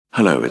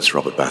Hello, it's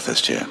Robert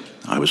Bathurst here.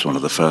 I was one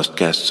of the first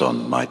guests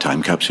on My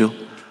Time Capsule,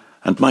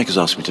 and Mike has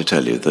asked me to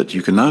tell you that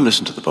you can now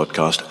listen to the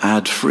podcast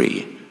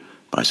ad-free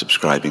by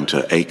subscribing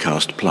to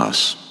Acast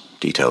Plus.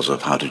 Details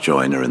of how to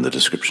join are in the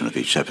description of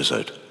each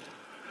episode.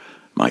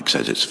 Mike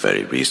says it's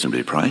very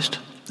reasonably priced.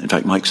 In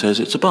fact, Mike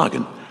says it's a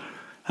bargain.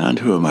 And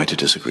who am I to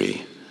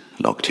disagree?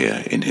 Locked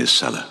here in his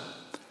cellar.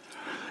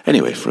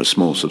 Anyway, for a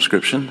small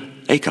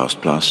subscription, Acast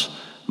Plus,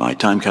 My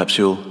Time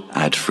Capsule,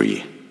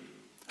 ad-free.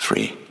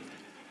 Free.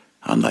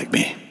 Unlike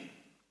me.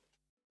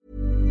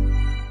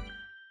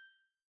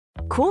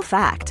 Cool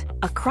fact,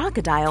 a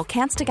crocodile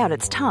can't stick out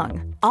its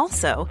tongue.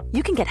 Also,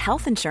 you can get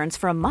health insurance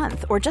for a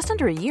month or just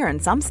under a year in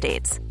some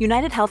states.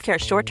 United Healthcare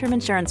short-term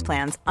insurance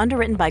plans,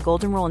 underwritten by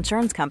Golden Rule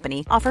Insurance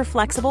Company, offer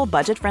flexible,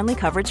 budget-friendly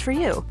coverage for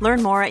you.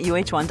 Learn more at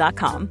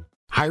uh1.com.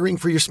 Hiring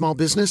for your small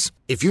business?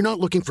 If you're not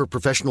looking for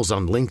professionals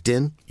on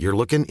LinkedIn, you're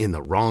looking in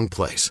the wrong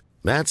place.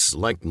 That's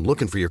like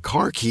looking for your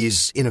car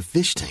keys in a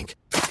fish tank.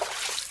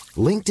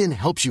 LinkedIn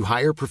helps you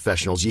hire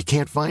professionals you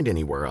can't find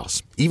anywhere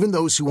else, even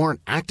those who aren't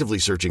actively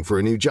searching for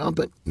a new job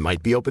but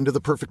might be open to the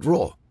perfect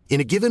role.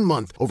 In a given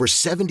month, over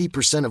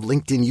 70% of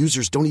LinkedIn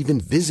users don't even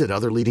visit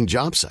other leading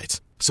job sites.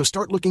 So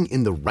start looking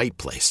in the right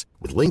place.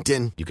 With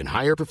LinkedIn, you can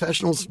hire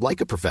professionals like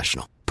a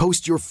professional.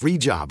 Post your free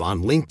job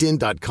on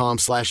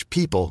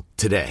linkedin.com/people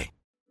today.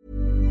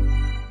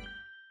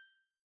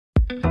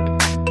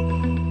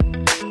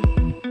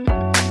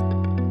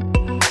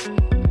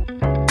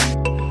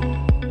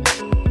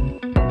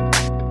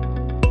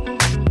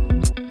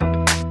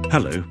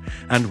 Hello,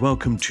 and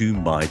welcome to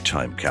My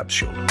Time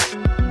Capsule.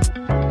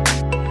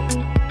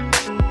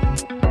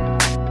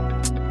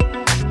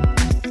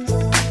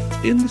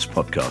 In this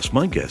podcast,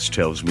 my guest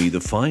tells me the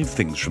 5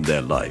 things from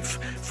their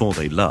life, 4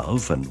 they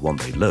love and 1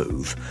 they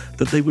loathe,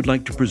 that they would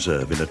like to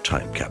preserve in a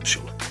time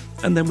capsule.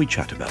 And then we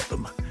chat about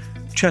them.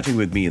 Chatting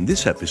with me in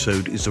this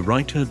episode is the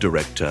writer,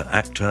 director,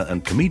 actor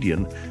and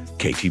comedian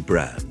Katy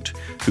Brand,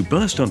 who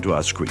burst onto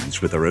our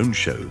screens with her own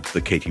show,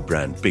 The Katy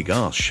Brand Big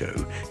Ass Show,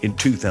 in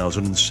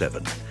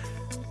 2007.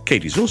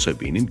 Katy's also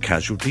been in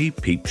Casualty,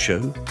 Peep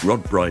Show,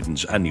 Rod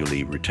Brydon's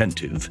Annually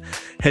Retentive,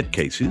 Head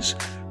Cases,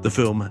 the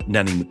film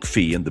Nanny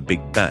McPhee and the Big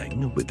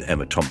Bang with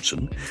Emma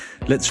Thompson,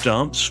 Let's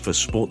Dance for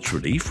Sports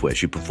Relief, where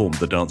she performed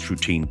the dance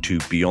routine to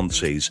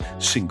Beyoncé's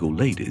Single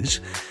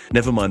Ladies,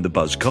 Nevermind the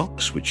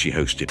Buzzcocks, which she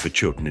hosted for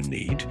Children in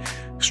Need,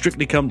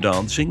 Strictly Come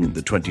Dancing in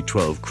the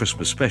 2012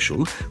 Christmas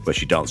special, where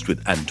she danced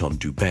with Anton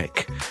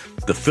Dubek,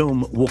 the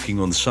film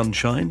Walking on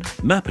Sunshine,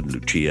 Map and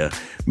Lucia,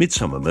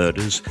 Midsummer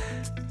Murders.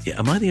 Yeah,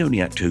 am I the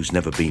only actor who's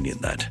never been in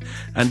that?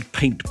 And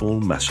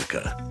Paintball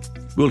Massacre.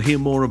 We'll hear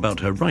more about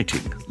her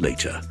writing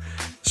later.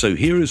 So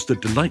here is the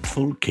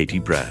delightful Katy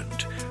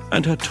Brand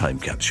and her time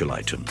capsule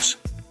items.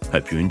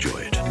 Hope you enjoy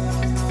it.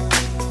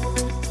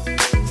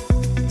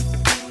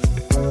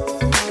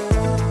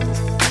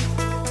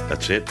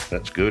 That's it.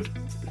 That's good.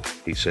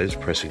 He says,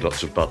 pressing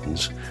lots of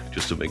buttons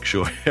just to make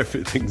sure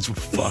everything's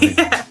fine.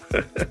 Yeah.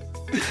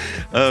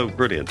 Oh,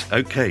 brilliant.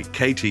 Okay,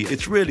 Katy,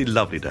 it's really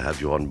lovely to have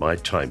you on My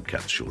Time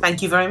Capsule.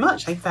 Thank you very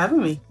much. Thank you for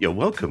having me. You're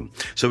welcome.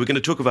 So we're going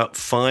to talk about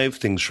 5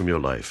 things from your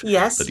life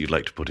that you'd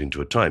like to put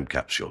into a time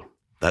capsule.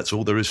 That's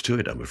all there is to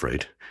it, I'm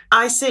afraid.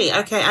 I see.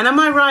 Okay. And am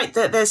I right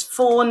that there's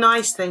 4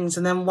 nice things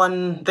and then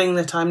 1 thing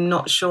that I'm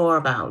not sure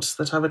about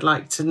that I would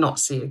like to not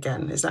see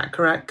again? Is that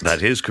correct?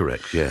 That is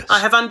correct, yes. I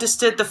have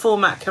understood the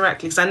format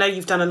correctly because I know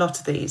you've done a lot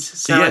of these.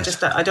 So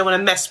yes. I don't want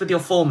to mess with your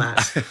format.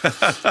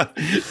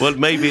 Well,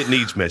 maybe it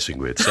needs messing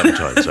with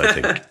sometimes, I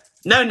think.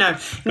 No,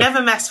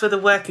 never mess with a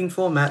working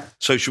format.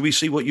 So should we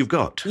see what you've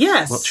got?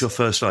 Yes. What's your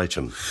first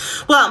item?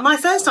 Well, my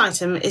first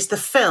item is the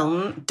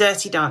film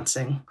Dirty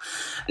Dancing.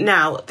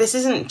 Now, this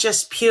isn't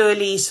just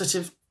purely sort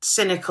of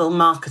cynical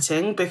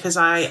marketing because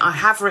I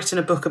have written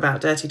a book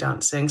about Dirty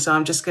Dancing, so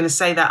I'm just going to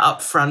say that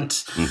up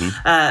front,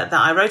 that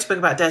I wrote a book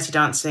about Dirty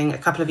Dancing a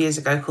couple of years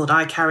ago called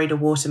I Carried a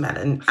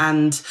Watermelon,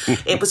 and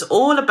it was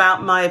all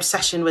about my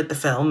obsession with the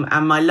film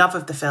and my love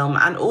of the film,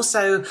 and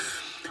also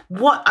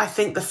what I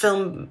think the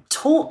film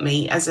taught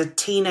me as a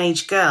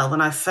teenage girl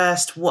when I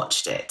first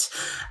watched it.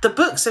 The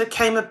book sort of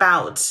came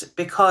about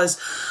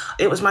because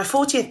it was my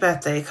 40th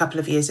birthday a couple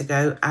of years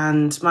ago,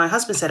 and my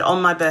husband said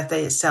on my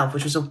birthday itself,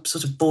 which was a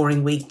sort of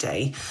boring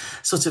weekday,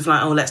 sort of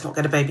like, oh, let's not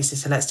get a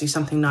babysitter, let's do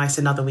something nice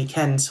another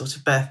weekend sort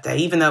of birthday,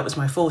 even though it was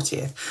my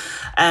 40th.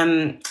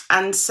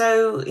 And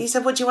so he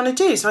said, what do you want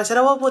to do? So I said,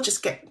 oh, well,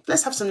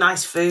 let's have some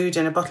nice food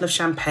and a bottle of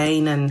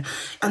champagne. And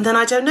then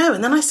I don't know.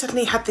 And then I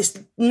suddenly had this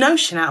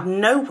notion out of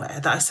nowhere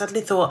that I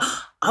suddenly thought,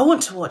 I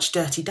want to watch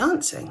Dirty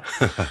Dancing.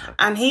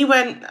 And he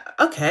went,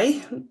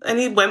 okay. And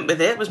he went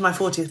with it. It was my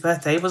 40th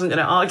birthday. He wasn't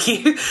going to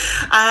argue.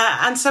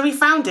 And so we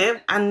found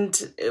it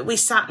and we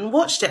sat and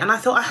watched it. And I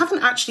thought, I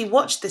haven't actually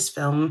watched this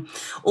film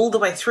all the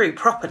way through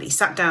properly,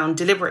 sat down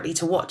deliberately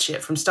to watch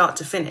it from start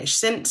to finish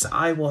since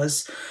I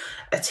was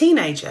a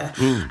teenager.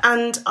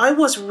 And I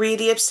was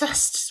really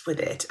obsessed with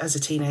it as a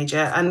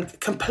teenager and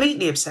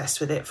completely obsessed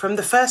with it from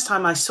the first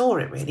time I saw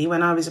it, really,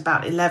 when I was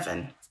about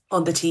 11.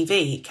 on the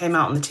TV. It came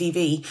out on the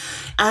TV.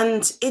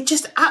 And it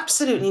just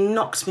absolutely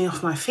knocked me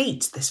off my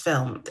feet, this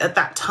film, at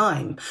that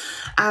time.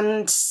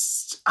 And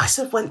I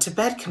sort of went to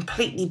bed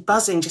completely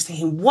buzzing, just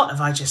thinking, what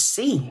have I just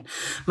seen?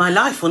 My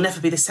life will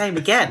never be the same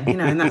again, you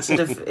know, in that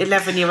sort of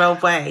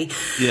 11-year-old way.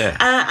 Yeah.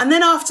 And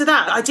then after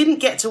that, I didn't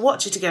get to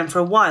watch it again for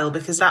a while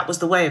because that was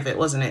the way of it,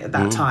 wasn't it, at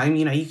that time?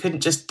 You know, you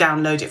couldn't just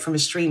download it from a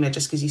streamer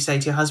just because you say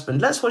to your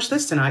husband, let's watch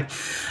this tonight.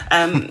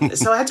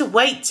 So I had to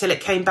wait till it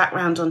came back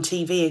round on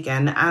TV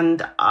again,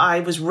 and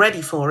I was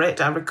ready for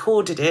it. I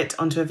recorded it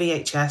onto a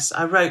VHS.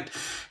 I wrote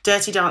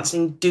Dirty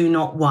Dancing Do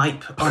Not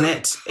Wipe on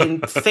it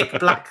in thick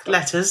black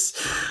letters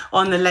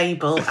on the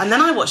label. And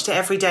then I watched it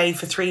every day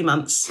for 3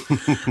 months.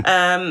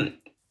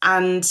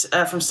 And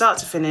from start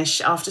to finish,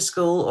 after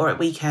school or at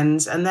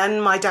weekends. And then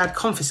my dad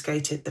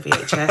confiscated the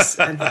VHS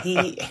and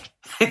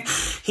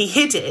he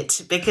hid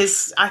it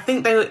because I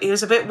think he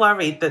was a bit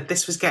worried that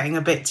this was getting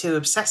a bit too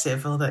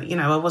obsessive, or that, you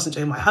know, I wasn't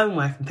doing my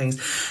homework and things.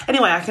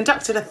 Anyway, I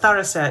conducted a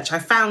thorough search. I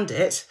found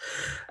it.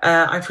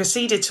 I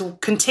proceeded to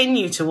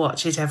continue to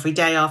watch it every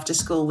day after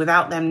school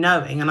without them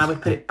knowing, and I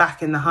would put it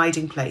back in the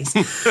hiding place.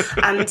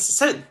 And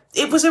so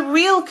it was a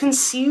real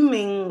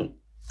consuming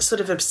sort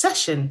of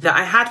obsession that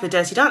I had with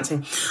Dirty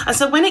Dancing. And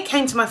so when it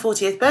came to my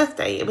 40th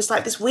birthday, it was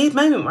like this weird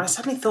moment where I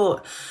suddenly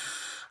thought,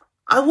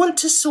 I want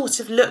to sort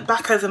of look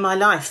back over my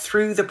life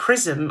through the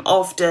prism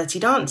of Dirty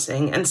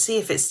Dancing and see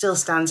if it still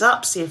stands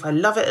up, see if I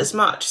love it as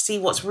much, see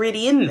what's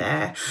really in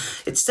there.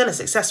 It's still a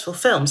successful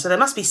film, so there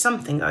must be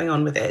something going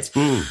on with it.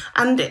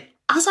 And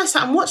as I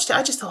sat and watched it,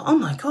 I just thought, oh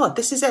my God,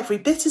 this is every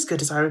bit as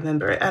good as I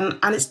remember it. And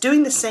it's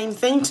doing the same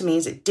thing to me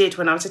as it did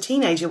when I was a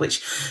teenager,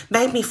 which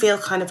made me feel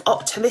kind of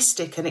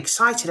optimistic and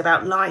excited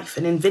about life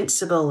and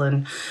invincible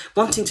and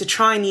wanting to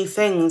try new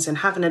things and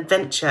have an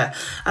adventure.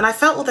 And I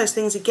felt all those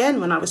things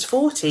again when I was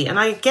 40. And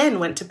I again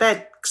went to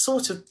bed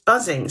sort of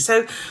buzzing.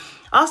 So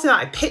after that,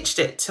 I pitched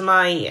it to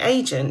my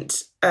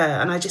agent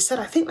and I just said,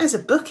 I think there's a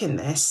book in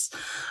this.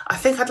 I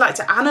think I'd like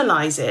to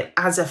analyse it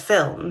as a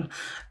film,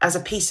 as a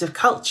piece of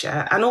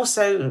culture, and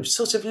also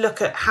sort of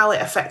look at how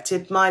it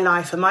affected my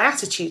life and my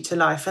attitude to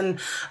life. And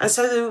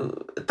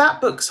so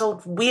that book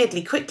sold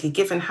weirdly quickly,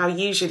 given how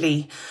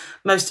usually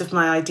most of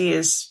my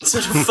ideas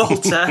sort of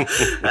falter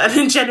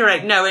and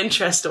generate no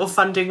interest or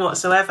funding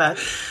whatsoever.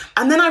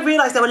 And then I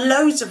realised there were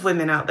loads of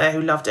women out there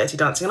who love Dirty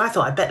Dancing, and I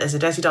thought, I bet there's a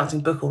Dirty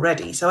Dancing book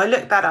already. So I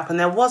looked that up and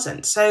there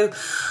wasn't. So,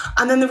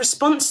 and then the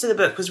response to the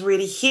book was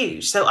really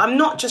huge. So I'm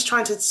not just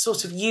trying to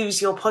sort of use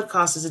your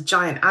podcast as a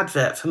giant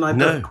advert for my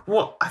book.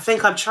 What I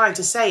think I'm trying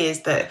to say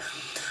is that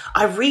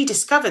I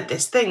rediscovered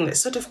this thing that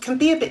sort of can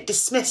be a bit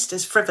dismissed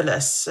as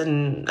frivolous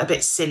and a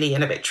bit silly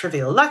and a bit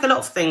trivial, like a lot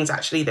of things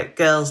actually that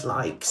girls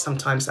like.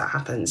 Sometimes that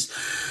happens.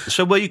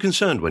 So were you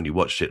concerned when you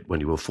watched it when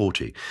you were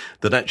 40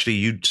 that actually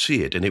you'd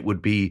see it and it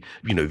would be,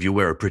 you know, if you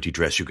wear a pretty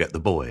dress, you get the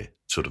boy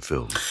sort of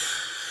film?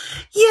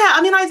 Yeah,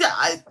 I mean,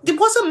 it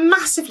wasn't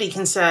massively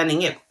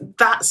concerning,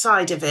 that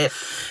side of it.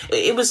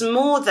 It was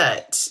more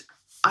that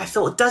I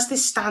thought, does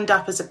this stand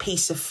up as a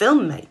piece of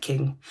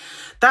filmmaking?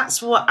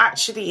 That's what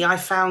actually I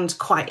found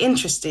quite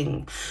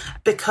interesting,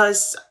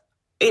 because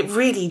it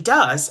really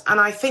does. And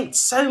I think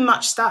so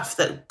much stuff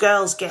that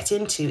girls get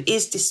into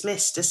is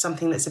dismissed as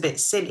something that's a bit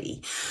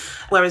silly,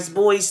 whereas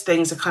boys'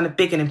 things are kind of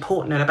big and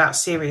important and about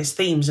serious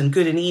themes and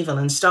good and evil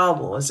and Star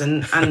Wars,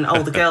 and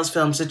all the girls'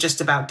 films are just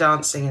about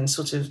dancing and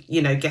sort of,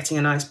 you know, getting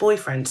a nice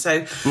boyfriend.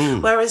 So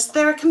whereas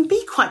there can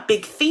be quite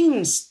big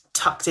themes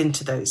tucked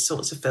into those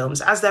sorts of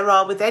films, as there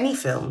are with any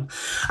film.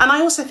 And I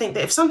also think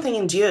that if something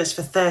endures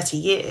for 30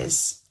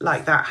 years,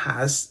 like that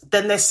has,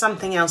 then there's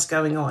something else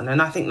going on.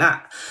 And I think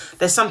that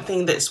there's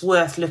something that's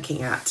worth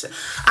looking at.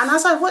 And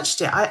as I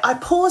watched it, I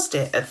paused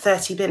it at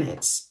 30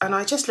 minutes and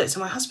I just looked at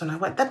my husband. I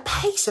went, the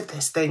pace of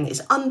this thing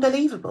is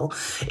unbelievable.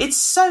 It's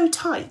so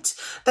tight.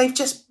 They've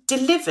just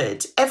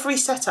delivered every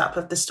setup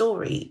of the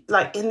story,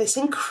 like in this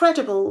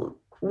incredible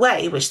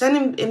way, which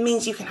then it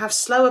means you can have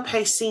slower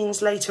paced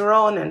scenes later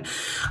on. And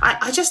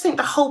I just think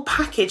the whole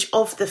package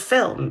of the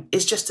film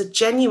is just a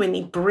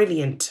genuinely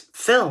brilliant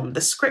film. The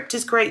script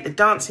is great, the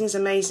dancing is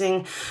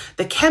amazing,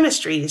 the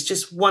chemistry is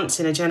just once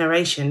in a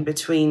generation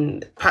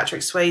between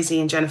Patrick Swayze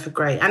and Jennifer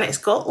Grey, and it's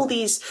got all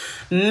these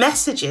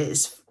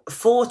messages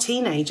for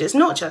teenagers,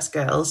 not just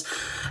girls,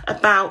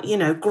 about, you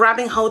know,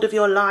 grabbing hold of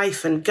your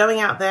life and going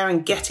out there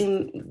and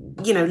getting,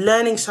 you know,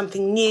 learning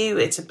something new.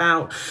 It's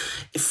about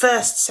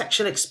first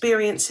sexual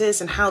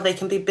experiences and how they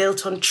can be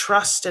built on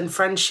trust and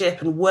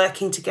friendship and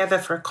working together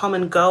for a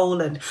common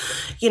goal. And,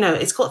 you know,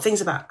 it's got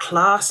things about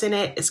class in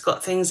it. It's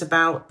got things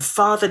about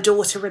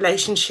father-daughter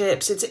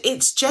relationships.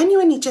 It's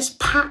genuinely just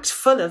packed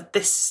full of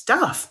this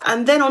stuff.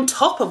 And then on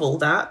top of all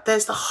that,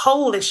 there's the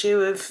whole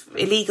issue of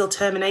illegal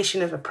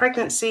termination of a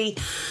pregnancy.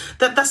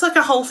 That's like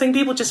a whole thing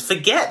people just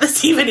forget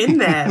that's even in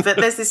there. But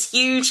there's this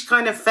huge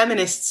kind of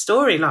feminist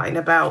storyline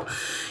about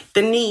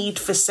the need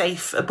for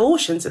safe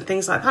abortions and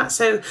things like that.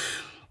 So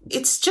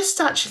it's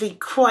just actually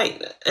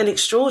quite an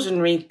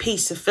extraordinary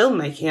piece of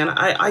filmmaking. And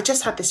I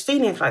just had this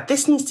feeling of like,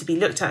 this needs to be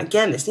looked at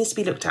again. This needs to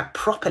be looked at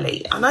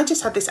properly. And I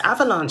just had this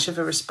avalanche of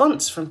a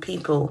response from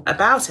people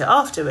about it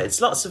afterwards.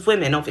 Lots of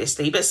women,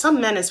 obviously, but some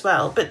men as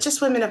well. But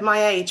just women of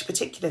my age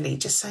particularly,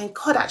 just saying,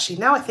 God, actually,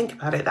 now I think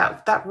about it,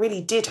 that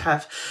really did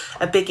have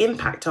a big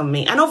impact on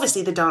me. And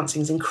obviously the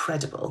dancing's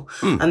incredible,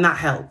 and that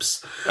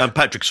helps. And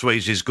Patrick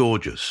Swayze's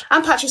gorgeous.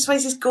 And Patrick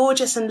Swayze's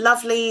gorgeous and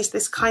lovely. He's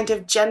this kind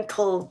of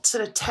gentle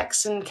sort of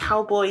Texan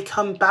cowboy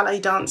come ballet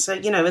dancer,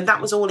 you know, and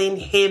that was all in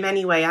him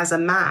anyway as a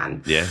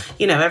man. Yeah.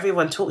 You know,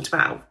 everyone talked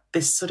about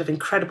this sort of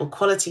incredible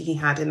quality he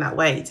had in that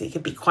way. He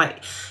could be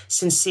quite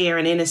sincere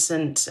and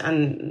innocent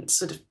and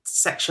sort of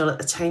sexual at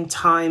the same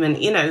time.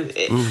 And, you know,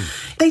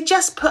 they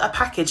just put a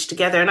package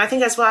together. And I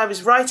think as well, I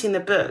was writing the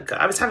book,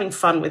 I was having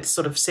fun with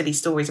sort of silly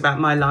stories about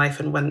my life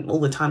and when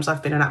all the times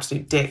I've been an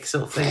absolute dick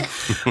sort of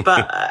thing.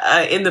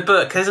 But in the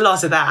book, there's a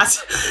lot of that.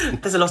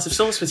 There's a lot of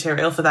source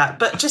material for that.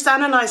 But just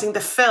analysing the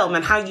film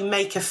and how you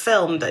make a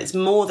film that is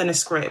more than a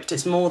script,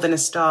 it's more than a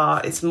star,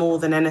 it's more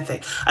than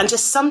anything. And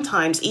just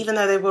sometimes, even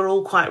though they were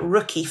all quite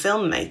rookie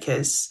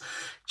filmmakers,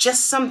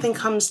 just something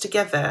comes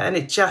together and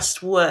it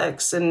just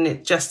works and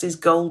it just is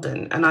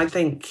golden. And I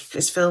think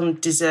this film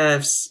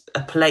deserves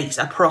a place,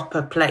 a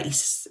proper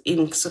place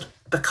in sort of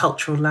the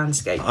cultural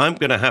landscape. I'm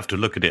going to have to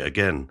look at it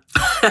again.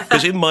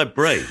 Because in my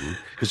brain,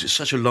 because it's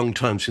such a long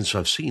time since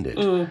I've seen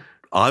it,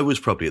 I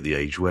was probably at the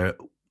age where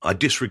I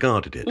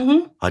disregarded it.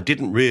 Mm-hmm. I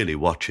didn't really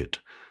watch it.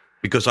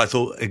 Because I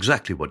thought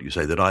exactly what you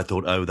say, that I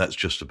thought, oh, that's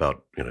just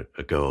about, you know,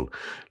 a girl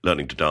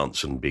learning to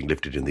dance and being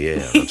lifted in the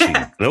air.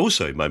 Yeah. And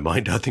also in my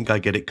mind, I think I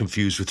get it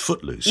confused with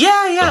Footloose.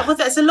 Yeah. Well,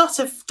 there's a lot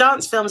of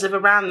dance films of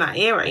around that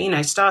era, you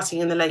know, starting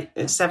in the late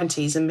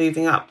 70s and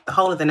moving up the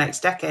whole of the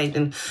next decade,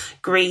 and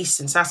Grease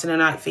and Saturday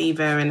Night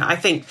Fever. And I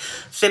think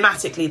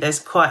thematically there's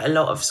quite a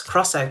lot of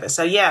crossover.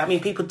 So, yeah, I mean,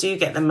 people do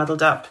get them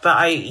muddled up. But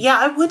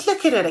I would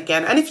look at it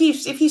again. And if you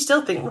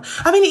still think,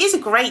 I mean, it is a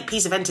great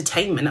piece of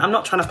entertainment. I'm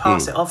not trying to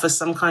pass it off as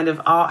some kind of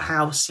art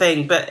house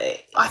thing, but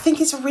I think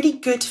it's a really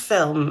good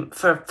film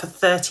for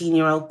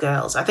 13-year-old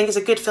girls. I think it's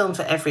a good film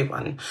for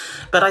everyone,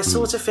 but I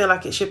sort of feel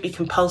like it should be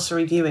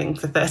compulsory viewing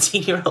for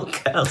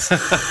 13-year-old girls.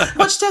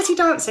 Watch Dirty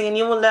Dancing and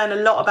you will learn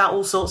a lot about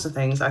all sorts of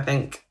things, I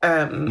think.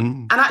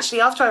 And actually,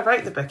 after I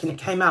wrote the book and it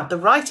came out, the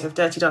writer of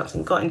Dirty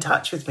Dancing got in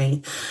touch with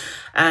me,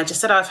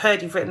 just said, I've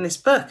heard you've written this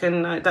book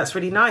and that's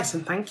really nice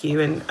and thank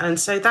you. And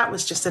so that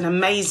was just an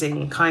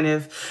amazing kind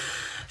of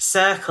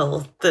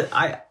circle that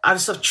I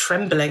was sort of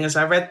trembling as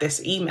I read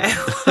this email,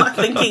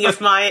 thinking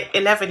of my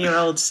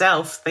 11-year-old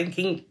self,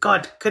 thinking,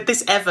 God, could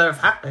this ever have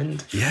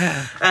happened?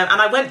 Yeah.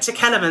 And I went to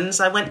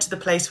Kellerman's. I went to the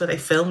place where they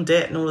filmed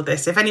it and all of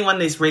this. If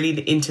anyone is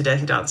really into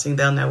Dirty Dancing,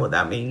 they'll know what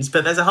that means.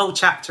 But there's a whole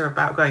chapter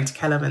about going to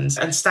Kellerman's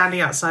and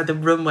standing outside the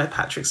room where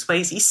Patrick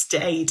Swayze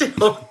stayed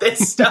and all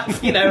this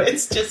stuff. You know,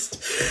 it's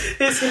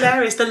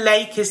hilarious. The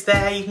lake is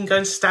there. You can go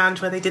and stand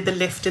where they did the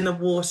lift in the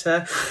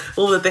water.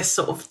 All of this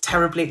sort of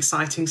terribly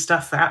exciting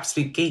stuff for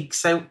absolute geeks.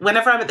 So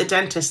whenever I'm at the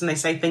dentist and they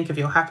say, think of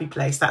your happy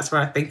place, that's where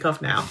I think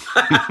of now.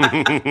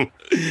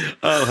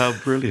 Oh, how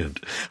brilliant.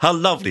 How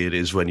lovely it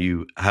is when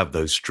you have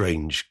those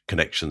strange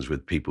connections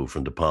with people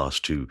from the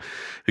past who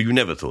you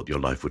never thought your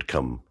life would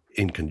come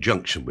in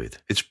conjunction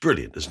with. It's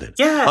brilliant, isn't it?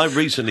 Yeah. I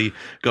recently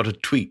got a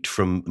tweet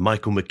from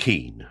Michael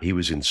McKean. He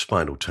was in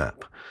Spinal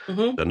Tap.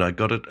 Mm-hmm. And I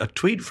got a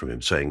tweet from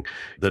him saying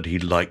that he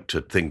liked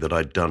a thing that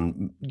I'd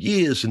done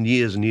years and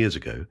years and years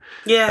ago.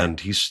 Yeah. And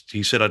he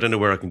said, I don't know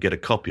where I can get a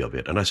copy of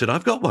it. And I said,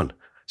 I've got one.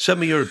 Send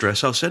me your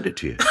address, I'll send it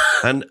to you.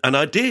 And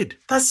I did.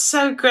 That's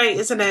so great,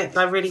 isn't it?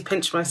 I really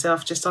pinch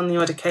myself just on the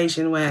odd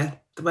occasion where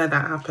that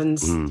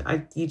happens.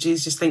 You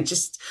just think,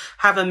 just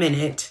have a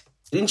minute.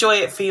 Enjoy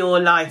it for your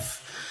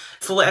life.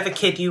 For whatever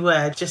kid you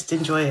were, just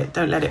enjoy it.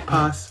 Don't let it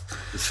pass.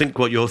 Think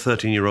what your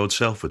 13-year-old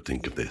self would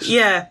think of this.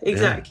 Yeah,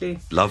 exactly. Yeah.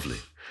 Lovely.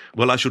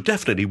 Well, I shall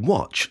definitely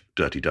watch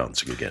Dirty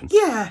Dancing again.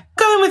 Yeah,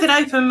 go in with an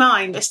open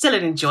mind. It's still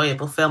an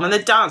enjoyable film. And the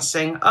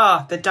dancing,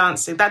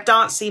 that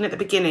dance scene at the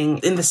beginning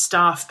in the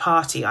staff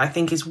party, I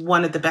think is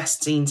one of the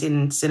best scenes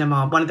in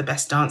cinema, one of the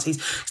best dances.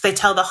 Because they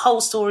tell the whole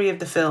story of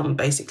the film,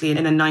 basically,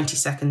 in a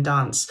 90-second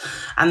dance.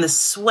 And the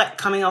sweat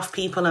coming off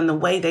people and the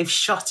way they've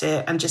shot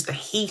it and just the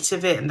heat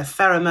of it and the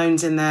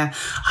pheromones in there.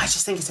 I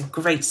just think it's a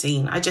great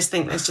scene. I just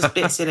think there's just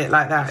bits in it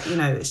like that. You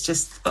know, it's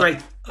just great.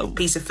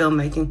 Piece of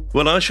filmmaking.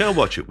 Well, I shall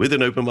watch it with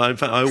an open mind. In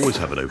fact, I always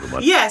have an open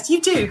mind. Yes,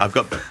 you do. I've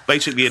got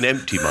basically an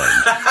empty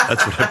mind.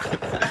 That's what I've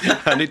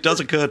got. And it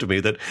does occur to me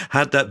that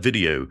had that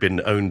video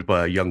been owned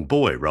by a young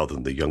boy rather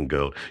than the young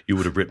girl, you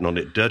would have written on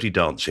it, Dirty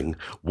Dancing,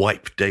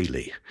 wipe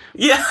daily.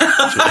 Yeah.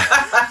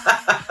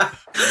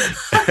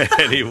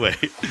 Anyway,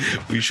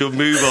 we shall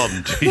move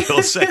on to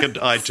your second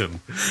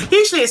item.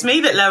 Usually it's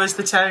me that lowers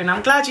the tone.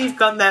 I'm glad you've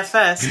gone there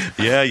first.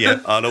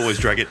 Yeah, I'll always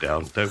drag it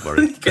down. Don't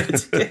worry. Good.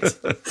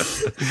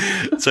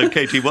 So,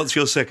 Katie, what's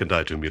your second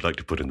item you'd like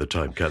to put in the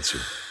time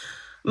capsule?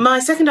 My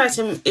second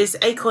item is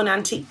Acorn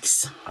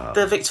Antiques,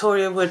 the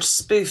Victoria Wood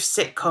spoof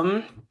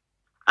sitcom.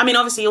 I mean,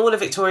 obviously, all of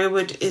Victoria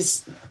Wood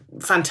is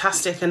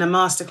fantastic and a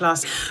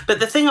masterclass. But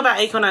the thing about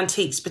Acorn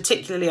Antiques,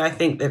 particularly, I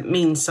think that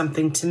means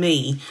something to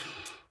me,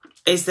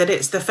 is that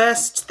it's the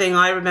first thing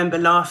I remember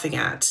laughing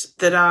at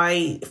that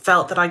I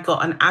felt that I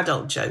got an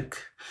adult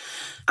joke.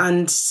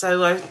 And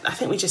so I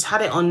think we just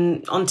had it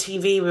on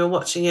TV. We were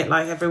watching it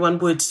like everyone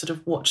would sort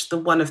of watch the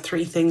one of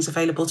 3 things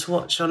available to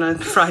watch on a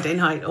Friday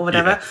night or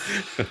whatever.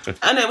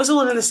 And it was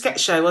all in the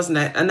sketch show, wasn't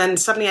it? And then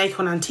suddenly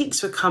Acorn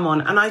Antiques would come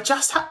on. And I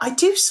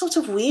do sort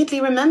of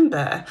weirdly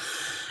remember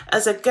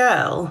as a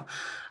girl,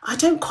 I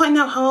don't quite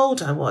know how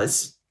old I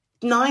was,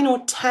 9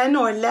 or 10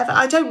 or 11,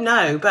 I don't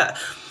know, but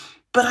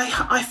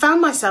I found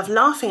myself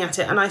laughing at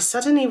it, and I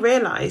suddenly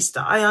realised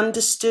that I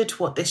understood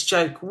what this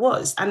joke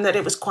was, and that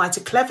it was quite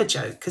a clever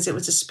joke because it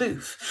was a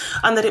spoof,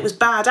 and that it was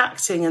bad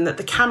acting, and that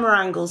the camera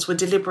angles were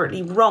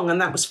deliberately wrong,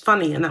 and that was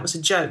funny, and that was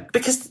a joke.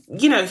 Because,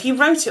 you know, if you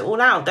wrote it all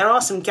out, there are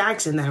some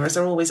gags in there, as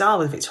there always are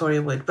with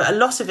Victoria Wood, but a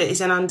lot of it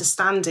is in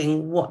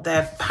understanding what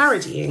they're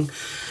parodying.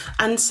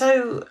 And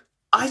so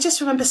I just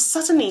remember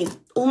suddenly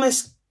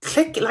almost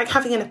like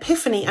having an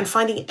epiphany and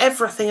finding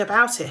everything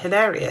about it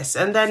hilarious.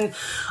 And then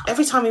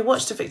every time we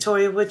watched a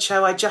Victoria Wood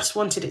show, I just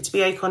wanted it to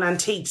be Acorn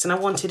Antiques, and I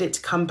wanted it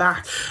to come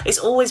back. It's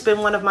always been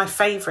one of my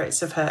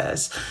favourites of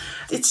hers.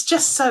 It's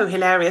just so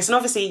hilarious. And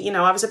obviously, you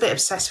know, I was a bit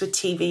obsessed with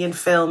TV and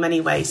film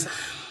anyways.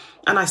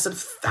 And I sort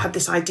of had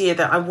this idea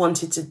that I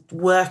wanted to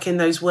work in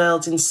those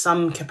worlds in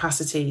some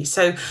capacity.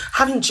 So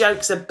having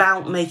jokes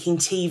about making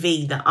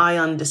TV that I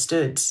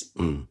understood,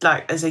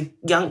 like as a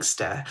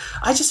youngster,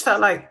 I just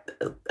felt like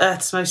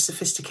Earth's most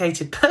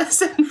sophisticated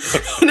person.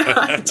 You know,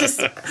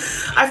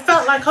 I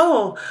felt like,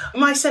 oh,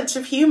 my sense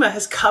of humour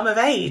has come of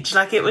age.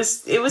 Like it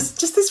was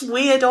just this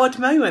weird, odd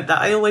moment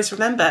that I always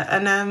remember.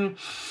 And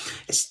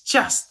it's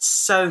just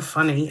so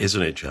funny.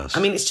 Isn't it just? I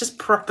mean, it's just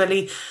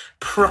properly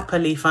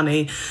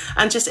funny.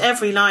 And just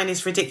every line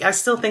is ridiculous. I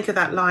still think of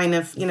that line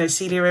of, you know,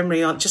 Celia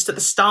Imrie on just at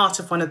the start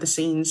of one of the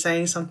scenes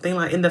saying something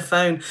like in the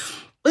phone.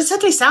 Well, it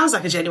certainly sounds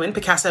like a genuine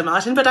Picasso,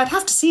 Martin, but I'd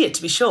have to see it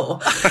to be sure.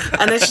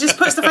 And then she just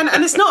puts the phone,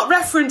 and it's not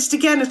referenced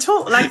again at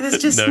all. Like there's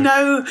just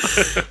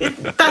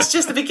that's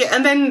just the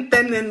beginning. And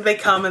then they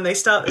come and they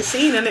start the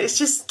scene, and it's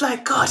just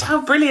like, God,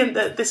 how brilliant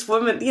that this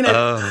woman, you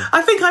know,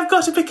 I think I've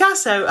got a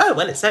Picasso. Oh,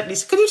 well, it certainly,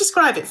 can you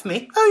describe it for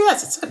me? Oh,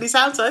 yes, it certainly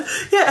sounds like,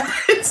 yeah.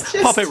 It's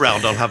just, pop it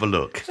round, I'll have a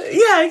look.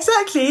 Yeah,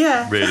 exactly,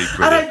 yeah. Really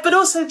brilliant. But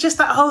also just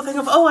that whole thing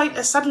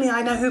of, suddenly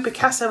I know who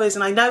Picasso is,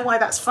 and I know why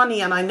that's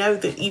funny, and I know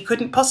that you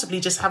couldn't possibly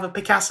just have a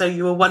Picasso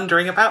you were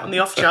wondering about on the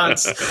off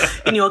chance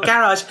in your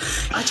garage.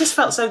 I just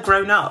felt so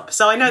grown up.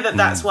 So I know that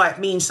that's why it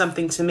means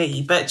something to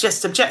me, but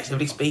just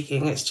objectively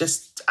speaking, it's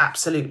just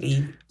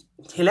absolutely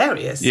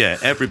hilarious. Yeah,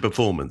 every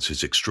performance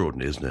is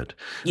extraordinary, isn't it?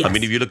 Yes. I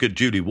mean, if you look at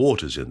Julie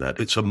Waters in that,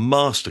 it's a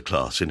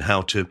masterclass in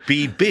how to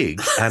be big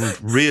and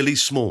really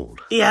small.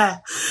 Yeah,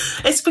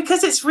 it's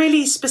because it's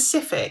really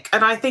specific.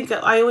 And I think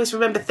I always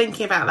remember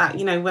thinking about that,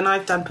 you know, when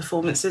I've done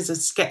performances of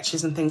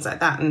sketches and things like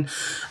that. And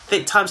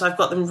at times I've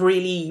got them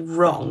really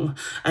wrong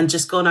and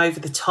just gone over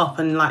the top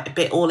and like a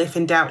bit all if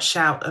in doubt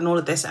shout and all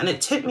of this. And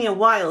it took me a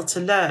while to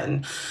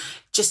learn.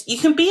 Just, you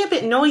can be a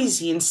bit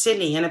noisy and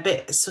silly and a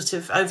bit sort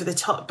of over the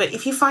top, but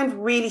if you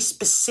find really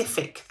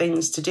specific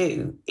things to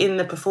do in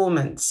the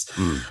performance,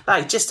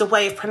 like just a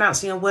way of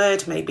pronouncing a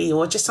word maybe,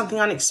 or just something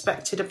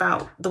unexpected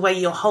about the way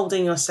you're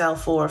holding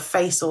yourself or a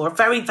face or a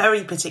very,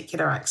 very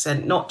particular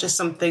accent, not just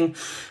something,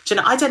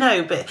 I don't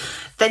know, but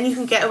then you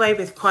can get away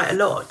with quite a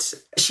lot.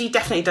 She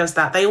definitely does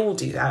that. They all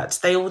do that.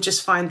 They all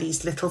just find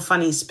these little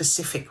funny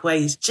specific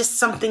ways, just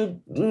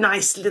something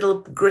nice, little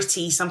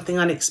gritty, something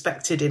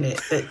unexpected in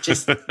it that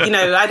just, you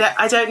know,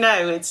 I don't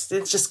know. It's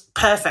just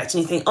perfect.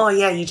 And you think, oh,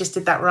 yeah, you just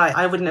did that right.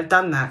 I wouldn't have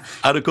done that.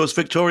 And, of course,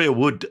 Victoria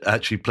Wood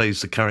actually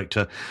plays the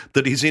character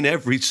that is in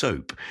every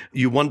soap.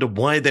 You wonder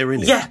why they're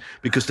in it.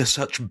 Because they're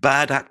such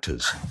bad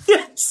actors.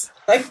 Yes,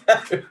 I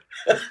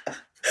know.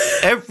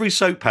 Every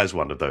soap has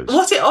one of those.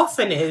 What it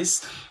often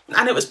is,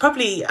 and it was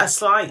probably a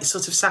slight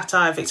sort of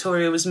satire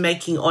Victoria was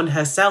making on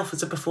herself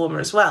as a performer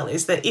as well,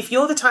 is that if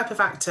you're the type of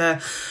actor,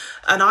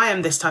 and I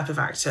am this type of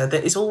actor,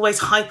 that is always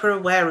hyper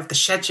aware of the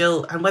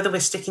schedule and whether we're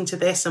sticking to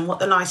this and what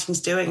the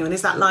lighting's doing and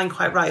is that line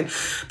quite right,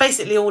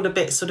 basically all a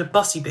bit sort of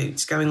bossy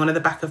boots going on in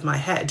the back of my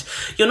head,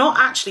 you're not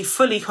actually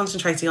fully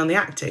concentrating on the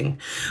acting.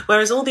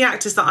 Whereas all the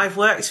actors that I've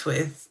worked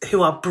with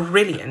who are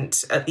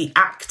brilliant at the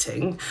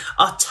acting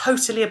are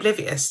totally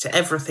oblivious to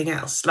everything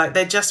else. Like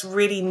they're just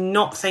really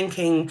not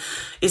thinking,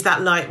 is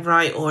that light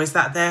right, or is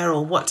that there,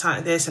 or what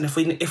time this, and if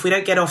we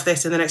don't get off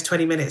this in the next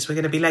 20 minutes we're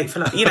going to be late for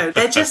lunch. You know,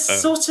 they're just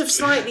sort of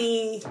slightly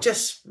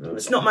just,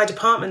 it's not my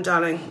department,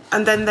 darling.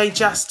 And then they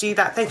just do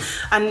that thing.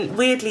 And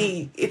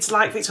weirdly, it's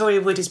like Victoria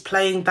Wood is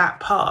playing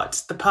that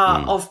part, the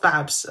part of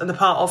Babs and the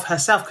part of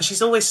herself, because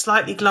she's always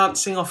slightly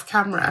glancing off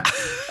camera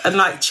and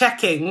like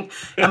checking,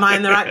 am I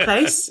in the right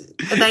place?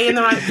 Are they in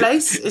the right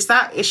place?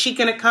 Is she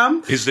going to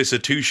come? Is this a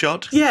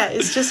 2-shot? Yeah,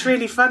 it's just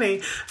really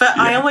funny. But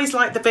I always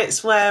like the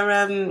bits where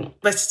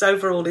dress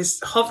overall is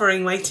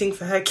hovering, waiting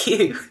for her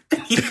cue.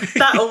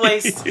 That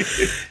always,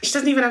 she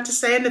doesn't even have to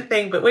say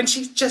anything, but when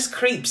she just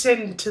creeps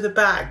into the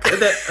back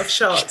of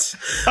shot,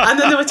 and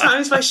then there were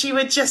times where she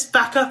would just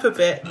back up a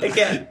bit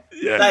again.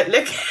 Yeah. Like,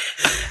 look,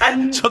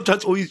 and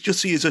sometimes all you just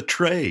see is a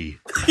tray.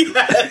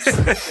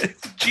 Yes.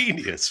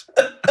 Genius.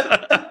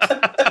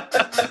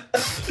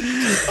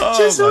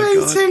 Just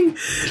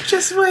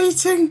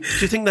waiting.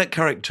 Do you think that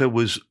character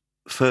was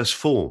first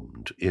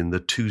formed in the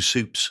Two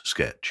Soups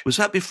sketch? Was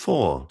that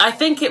before? I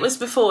think it was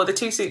before the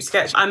Two Soups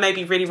sketch. I may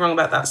be really wrong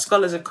about that.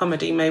 Scholars of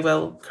comedy may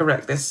well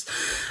correct this.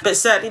 But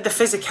certainly the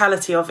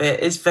physicality of it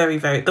is very,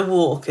 very... The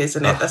walk,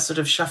 isn't it? The sort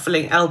of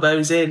shuffling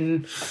elbows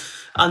in,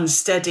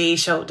 unsteady,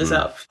 shoulders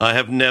up. I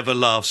have never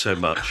laughed so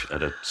much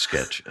at a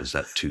sketch as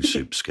that Two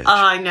Soups sketch.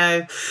 I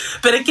know.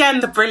 But again,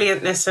 the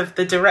brilliantness of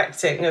the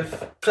directing,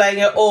 of playing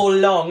it all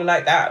long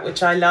like that,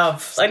 which I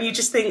love. And you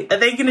just think, are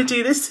they going to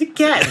do this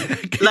again?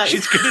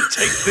 She's going to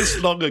take this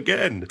long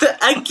again.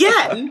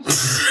 Again?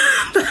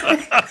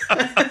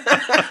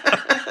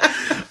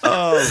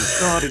 Oh,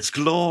 God, it's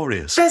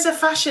glorious. There's a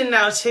fashion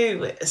now,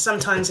 too,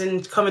 sometimes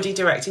in comedy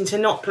directing, to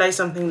not play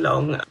something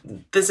long.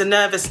 There's a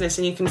nervousness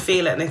and you can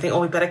feel it and they think,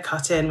 we better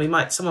cut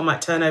in. Someone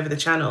might turn over the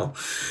channel.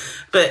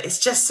 But it's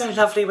just so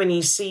lovely when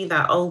you see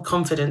that old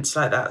confidence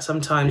like that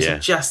sometimes,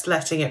 of just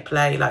letting it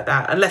play like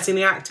that and letting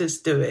the actors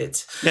do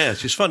it. Yeah,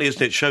 it's just funny,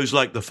 isn't it? Shows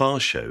like The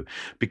Fast Show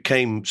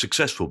became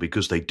successful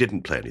because they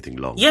didn't play anything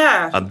long.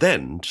 Yeah. And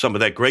then some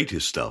of their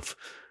greatest stuff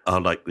are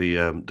like the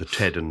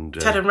Ted and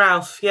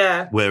Ralph,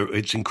 yeah. Where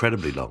it's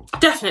incredibly long.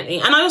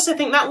 Definitely. And I also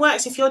think that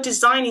works if you're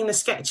designing the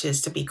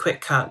sketches to be quick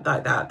cut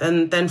like that,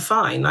 then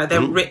fine. Like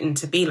they're written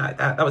to be like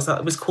that.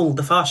 It was called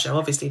The Fast Show,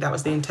 obviously that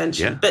was the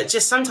intention. Yeah. But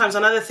just sometimes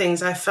on other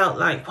things I felt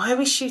like, why are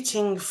we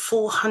shooting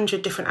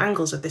 400 different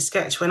angles of this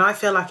sketch when I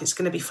feel like it's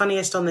going to be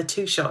funniest on the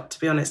two shot, to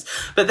be honest.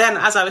 But then,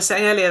 as I was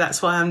saying earlier,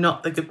 that's why I'm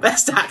not the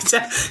best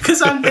actor,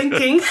 because I'm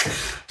thinking,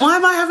 why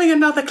am I having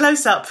another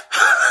close-up?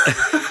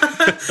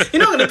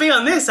 You're not going to be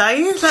on this, are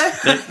you?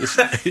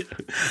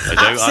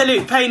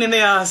 Absolute pain in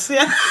the arse.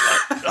 Yeah.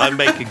 I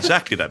make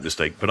exactly that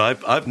mistake, but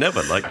I've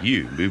never, like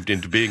you, moved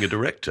into being a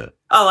director.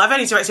 Oh, I've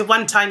only directed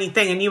one tiny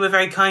thing and you were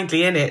very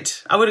kindly in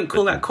it. I wouldn't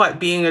call that quite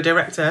being a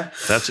director.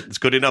 It's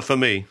good enough for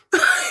me.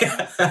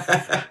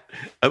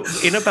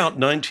 In about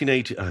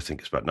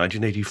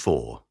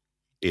 1984,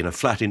 in a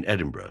flat in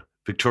Edinburgh,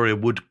 Victoria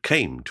Wood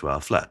came to our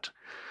flat.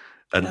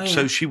 And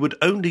so she would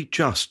only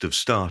just have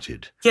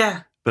started.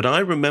 Yeah. But I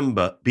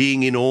remember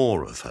being in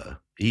awe of her,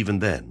 even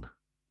then,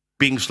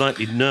 being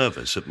slightly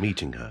nervous at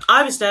meeting her.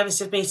 I was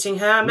nervous of meeting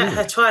her. I met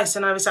her twice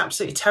and I was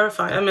absolutely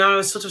terrified. I mean, I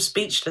was sort of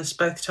speechless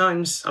both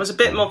times. I was a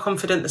bit more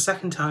confident the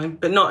second time,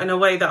 but not in a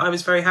way that I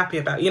was very happy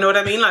about. You know what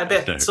I mean? Like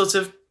a bit sort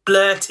of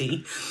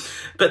blurty.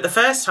 But the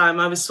first time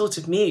I was sort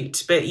of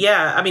mute. But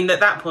yeah, I mean,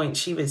 at that point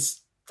she was...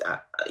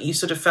 you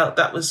sort of felt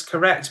that was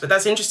correct. But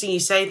that's interesting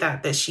you say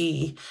that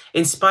she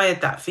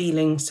inspired that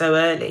feeling so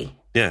early.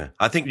 Yeah,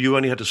 I think you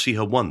only had to see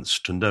her once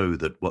to know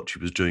that what she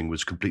was doing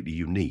was completely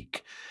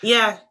unique.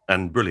 Yeah.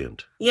 And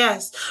brilliant.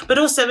 Yes. But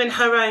also in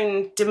her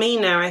own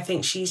demeanour, I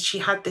think she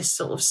had this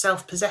sort of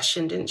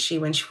self-possession, didn't she,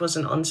 when she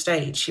wasn't on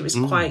stage? She was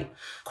quite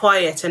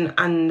quiet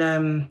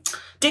and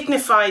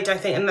dignified, I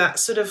think, and that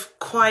sort of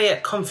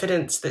quiet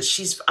confidence that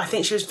I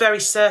think she was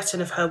very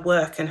certain of her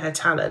work and her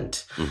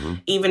talent,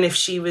 even if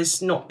she was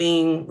not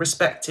being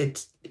respected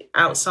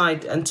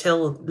outside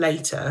until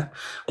later.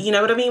 You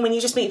know what I mean? When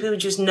you just meet people who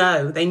just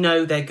they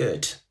know they're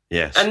good.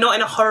 Yes. And not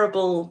in a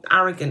horrible,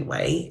 arrogant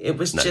way. It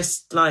was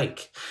just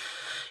like...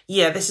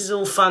 yeah, this is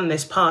all fun,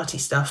 this party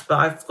stuff, but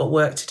I've got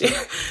work to do.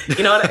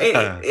 You know,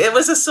 it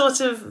was a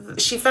sort of...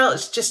 She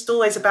felt just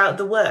always about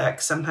the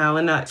work somehow.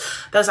 And there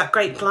was that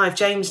great Clive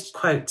James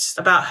quote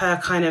about her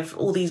kind of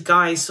all these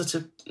guys sort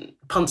of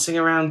pouncing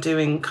around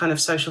doing kind of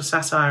social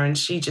satire, and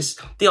she just...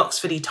 the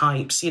Oxfordy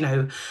types, you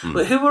know,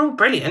 who were all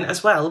brilliant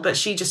as well, but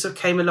she just sort of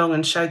came along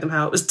and showed them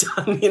how it was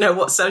done, you know,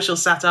 what social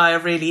satire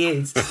really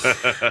is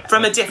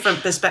from a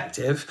different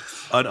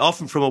perspective. And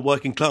often from a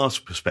working class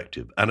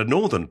perspective and a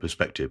northern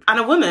perspective. And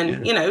a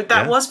woman, you know,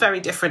 that was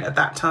very different at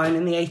that time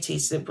in the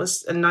 80s. It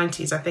was, and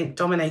 90s, I think,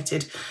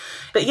 dominated.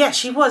 But yeah,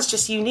 she was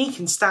just unique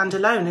and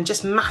standalone and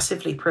just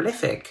massively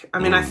prolific. I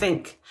mean, I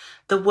think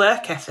the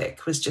work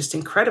ethic was just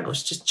incredible.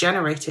 She just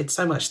generated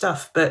so much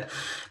stuff. But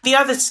the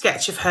other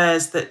sketch of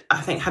hers that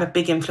I think had a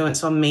big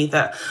influence on me,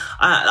 that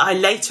I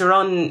later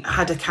on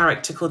had a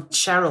character called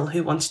Cheryl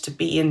who wanted to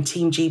be in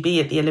Team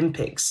GB at the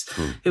Olympics,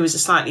 who was a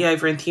slightly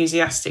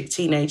over-enthusiastic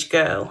teenage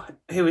girl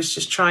who was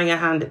just trying her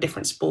hand at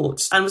different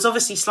sports and was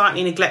obviously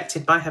slightly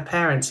neglected by her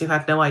parents, who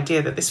had no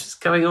idea that this was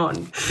going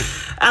on.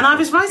 And I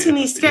was writing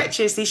these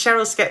sketches, these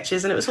Cheryl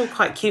sketches, and it was all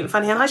quite cute and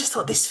funny. And I just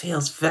thought, this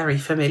feels very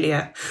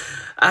familiar.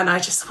 And I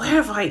just,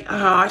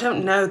 I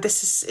don't know,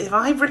 am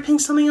I ripping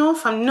something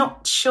off? I'm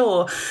not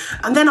sure.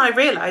 And then I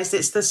realised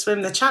it's the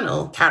Swim the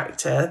Channel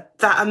character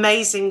that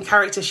amazing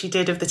character she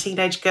did of the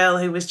teenage girl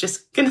who was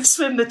just going to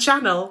swim the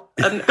channel,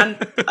 and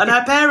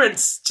her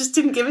parents just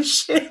didn't give a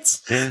shit.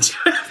 Yeah.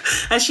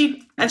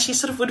 and she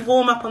sort of would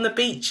warm up on the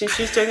beach, and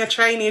she was doing her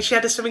training, and she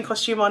had a swimming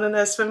costume on and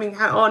her swimming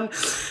hat on.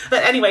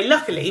 But anyway,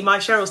 luckily my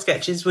Cheryl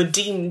sketches were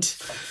deemed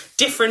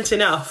different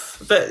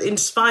enough, but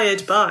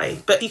inspired by.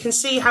 But you can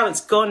see how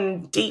it's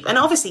gone deep. And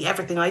obviously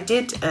everything I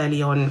did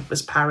early on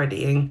was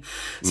parodying.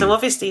 So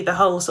obviously the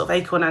whole sort of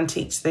Acorn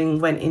Antiques thing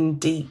went in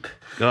deep.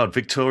 God,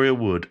 Victoria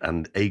Wood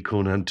and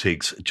Acorn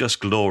Antiques, just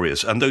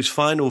glorious. And those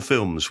final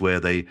films where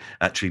they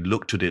actually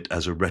looked at it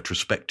as a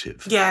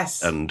retrospective.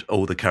 Yes. And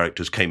all the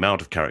characters came out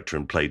of character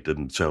and played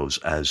themselves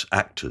as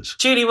actors.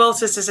 Julie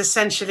Walters is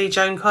essentially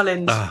Joan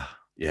Collins.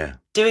 Yeah.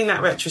 Doing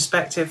that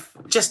retrospective,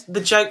 just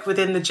the joke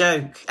within the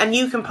joke. And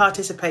you can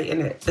participate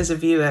in it as a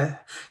viewer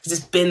because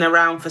it's been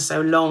around for so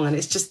long, and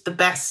it's just the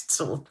best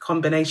sort of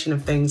combination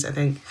of things, I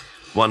think.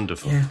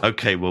 Wonderful. Yeah.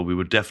 Okay, well, we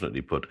would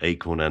definitely put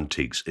Acorn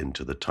Antiques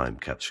into the time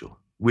capsule.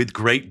 With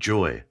great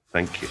joy.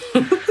 Thank you.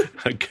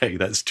 Okay,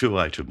 that's 2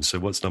 items. So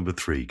what's number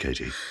 3,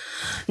 Katie?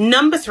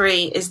 Number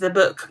 3 is the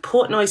book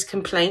Portnoy's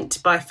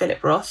Complaint by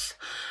Philip Roth,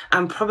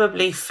 and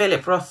probably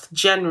Philip Roth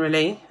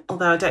generally,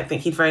 although I don't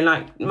think he'd very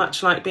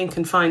much like being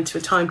confined to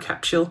a time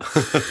capsule,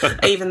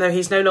 even though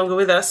he's no longer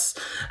with us.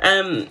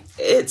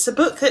 It's a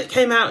book that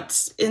came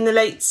out in the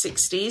late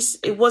 60s.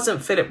 It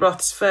wasn't Philip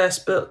Roth's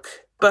first book,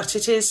 but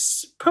it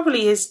is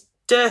probably his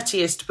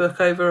dirtiest book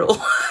overall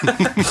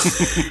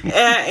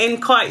in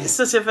quite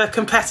sort of a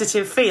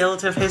competitive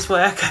field of his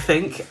work, I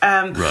think.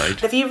 Right.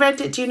 Have you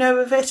read it? Do you know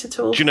of it at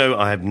all? Do you know,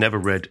 I have never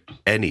read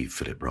any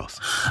Philip Roth.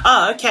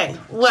 Oh, okay.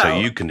 Well, so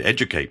you can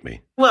educate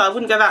me. Well, I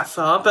wouldn't go that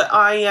far, but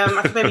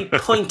I can maybe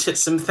point at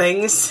some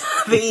things.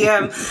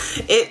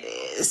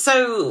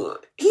 So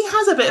he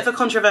has a bit of a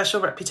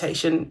controversial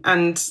reputation,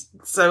 and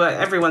so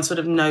everyone sort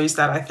of knows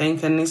that, I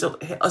think, and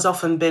has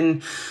often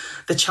been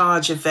the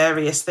charge of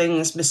various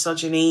things,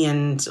 misogyny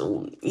and,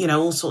 you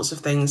know, all sorts of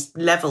things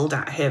levelled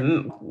at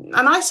him.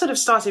 And I sort of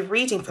started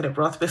reading Philip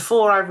Roth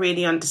before I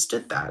really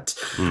understood that,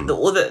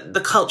 or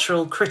the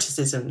cultural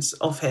criticisms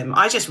of him.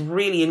 I just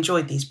really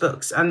enjoyed these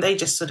books, and they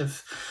just sort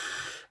of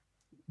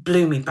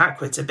blew me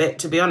backwards a bit,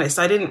 to be honest.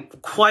 I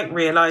didn't quite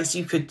realise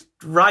you could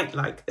write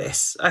like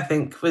this, I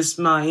think, was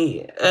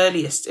my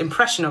earliest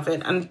impression of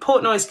it. And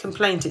Portnoy's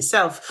Complaint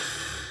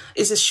itself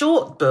is a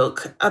short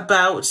book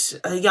about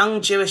a young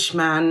Jewish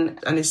man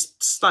and his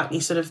slightly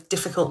sort of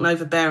difficult and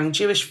overbearing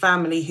Jewish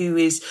family who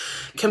is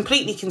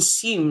completely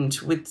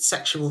consumed with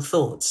sexual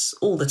thoughts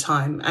all the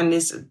time and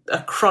is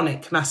a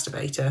chronic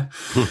masturbator.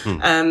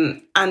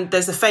 And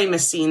there's a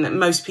famous scene that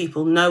most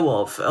people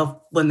know of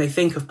when they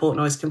think of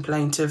Portnoy's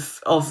Complaint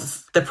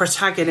of the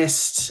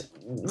protagonist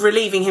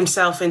relieving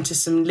himself into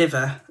some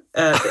liver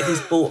that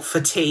he's bought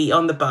for tea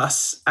on the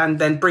bus, and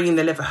then bringing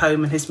the liver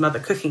home and his mother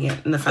cooking it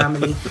and the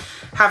family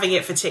having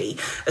it for tea.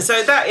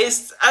 So that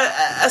is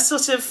a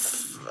sort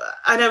of,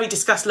 I know we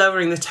discussed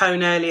lowering the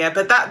tone earlier,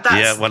 but that's...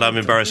 Yeah, well, I'm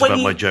embarrassed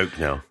about my joke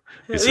now.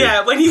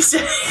 Yeah, when you say...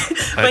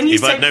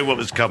 If I know what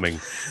was coming.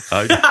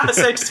 so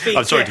to speak.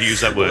 I'm sorry to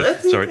use that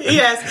word. Sorry.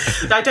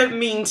 Yes, I don't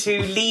mean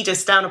to lead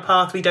us down a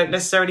path we don't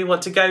necessarily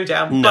want to go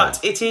down,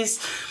 but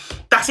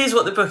that is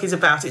what the book is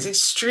about. It's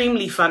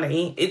extremely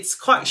funny. It's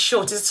quite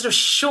short. It's a sort of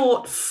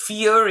short,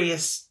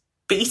 furious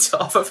beat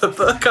off of a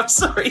book. I'm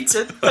sorry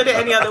to put it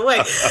any other way.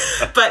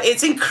 But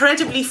it's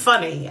incredibly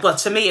funny. Well,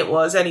 to me it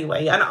was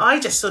anyway. And I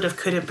just sort of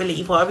couldn't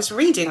believe what I was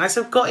reading. I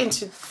sort of got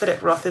into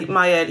Philip Roth in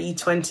my early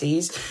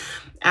 20s.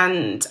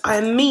 And I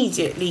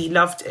immediately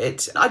loved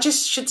it. I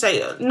just should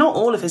say, not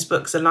all of his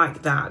books are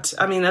like that.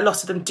 I mean, a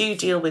lot of them do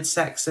deal with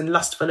sex and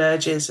lustful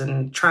urges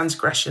and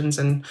transgressions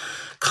and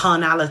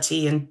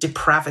carnality and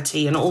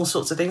depravity and all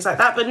sorts of things like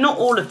that, but not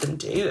all of them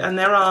do. And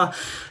there are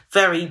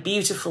very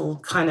beautiful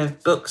kind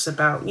of books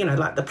about, you know,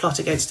 like The Plot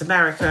Against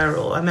America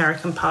or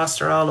American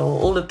Pastoral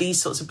or all of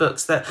these sorts of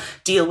books that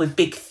deal with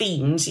big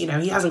themes. You know,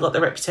 he hasn't got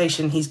the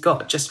reputation he's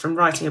got just from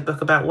writing a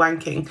book about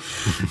wanking.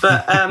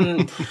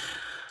 But...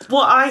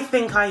 what I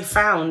think I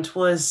found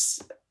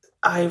was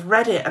I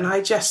read it and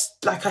I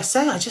just, like I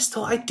say, I just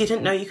thought I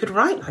didn't know you could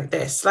write like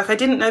this. Like I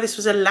didn't know this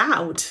was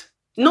allowed.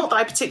 Not that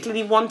I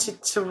particularly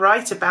wanted to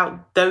write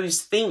about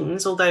those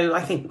themes, although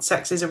I think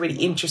sex is a really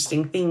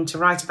interesting theme to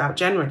write about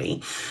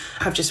generally.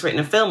 I've just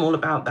written a film all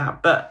about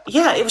that. But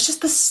yeah, it was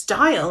just the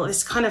style,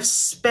 this kind of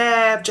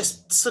spare,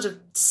 just sort of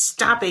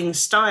stabbing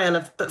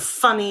style but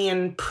funny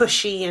and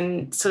pushy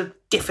and sort of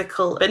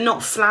difficult, but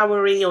not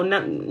flowery or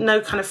no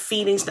kind of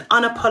feelings,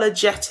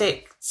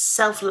 unapologetic,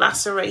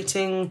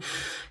 self-lacerating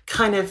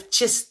kind of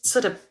just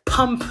sort of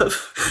pump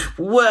of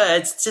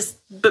words,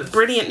 but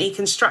brilliantly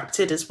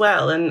constructed as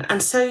well.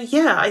 And so,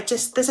 yeah,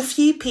 there's a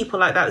few people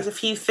like that. There's a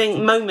few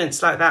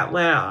moments like that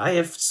where I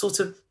have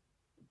sort of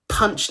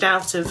punched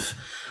out of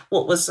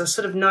what was a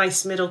sort of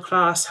nice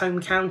middle-class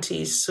home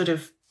counties sort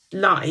of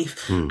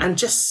life, and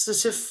just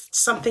sort of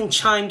something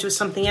chimed with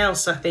something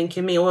else, I think,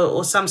 in me,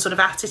 or some sort of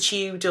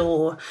attitude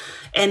or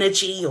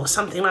energy or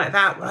something like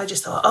that, where I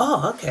just thought,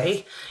 oh,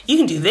 okay, you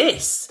can do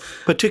this.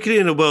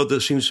 Particularly in a world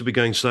that seems to be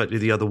going slightly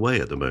the other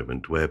way at the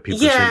moment, where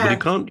people are saying, well, you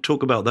can't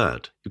talk about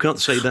that. You can't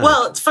say that.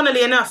 Well,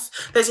 funnily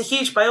enough, there's a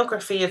huge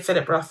biography of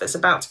Philip Roth that's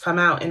about to come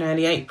out in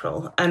early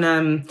April,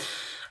 and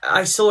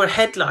I saw a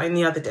headline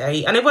the other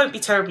day, and it won't be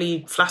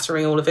terribly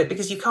flattering, all of it,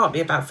 because you can't be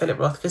about Philip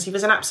Roth because he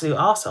was an absolute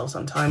arsehole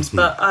sometimes.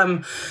 But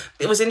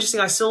it was interesting.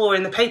 I saw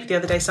in the paper the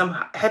other day some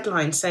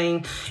headline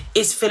saying,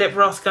 is Philip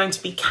Roth going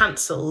to be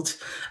cancelled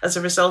as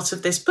a result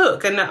of this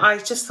book? And I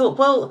just thought,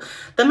 well,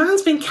 the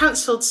man's been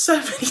cancelled so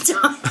many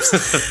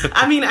times.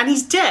 I mean, and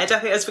he's dead. I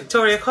think, as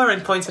Victoria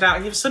Coren pointed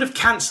out, he was sort of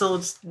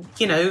cancelled,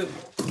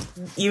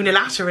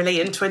 unilaterally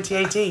in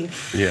 2018.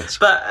 Yes.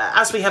 But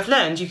as we have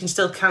learned, you can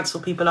still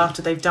cancel people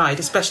after they've died,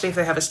 especially if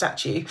they have a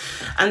statue.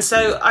 And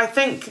so I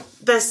think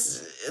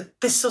there's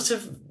this sort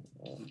of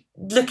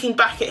looking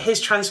back at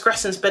his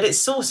transgressions, but it's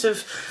sort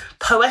of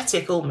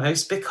poetic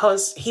almost,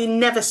 because he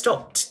never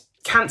stopped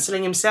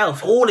cancelling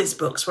himself. All his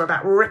books were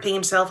about ripping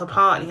himself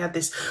apart. And he had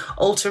this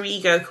alter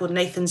ego called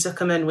Nathan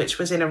Zuckerman, which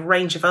was in a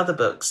range of other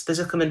books, the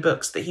Zuckerman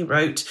books that he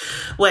wrote,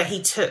 where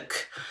he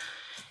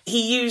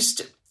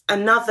used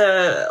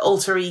another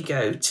alter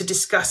ego to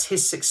discuss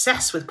his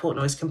success with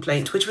Portnoy's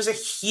Complaint, which was a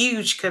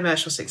huge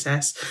commercial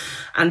success,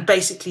 and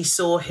basically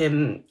saw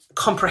him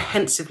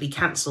comprehensively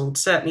cancelled,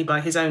 certainly by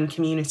his own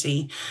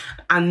community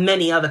and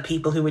many other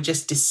people who were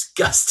just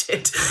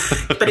disgusted.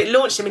 But it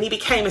launched him and he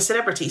became a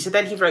celebrity. So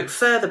then he wrote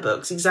further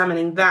books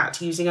examining that,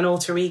 using an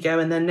alter ego,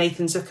 and then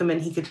Nathan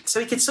Zuckerman, he could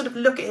sort of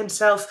look at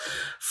himself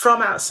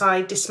from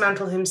outside,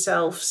 dismantle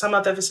himself. Some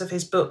others of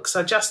his books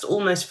are just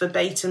almost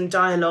verbatim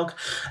dialogue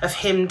of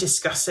him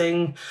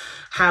discussing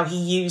how he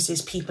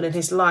uses people in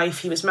his life.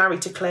 He was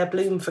married to Claire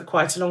Bloom for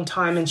quite a long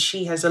time, and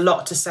she has a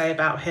lot to say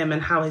about him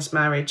and how his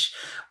marriage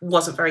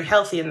wasn't very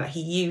healthy, and that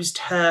he used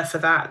her for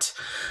that,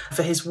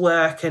 for his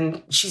work.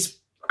 And she's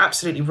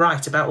absolutely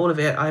right about all of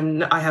it.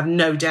 I have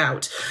no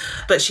doubt.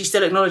 But she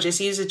still acknowledges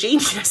he is a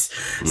genius.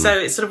 So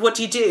it's sort of, what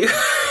do you do?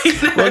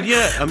 Well,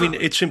 yeah, I mean,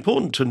 it's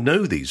important to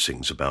know these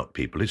things about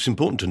people. It's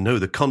important to know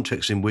the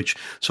context in which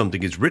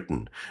something is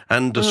written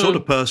and the sort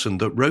of person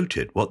that wrote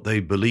it, what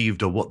they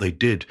believed or what they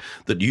did,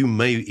 that you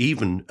may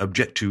even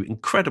object to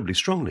incredibly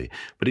strongly.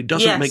 But it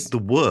doesn't make the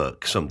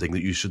work something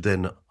that you should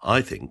then,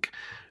 I think,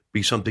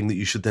 be something that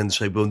you should then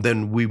say, well,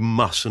 then we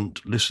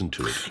mustn't listen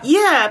to it.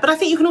 Yeah, but I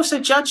think you can also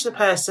judge the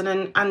person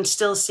and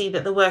still see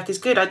that the work is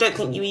good. I don't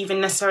think you even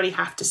necessarily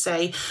have to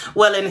say,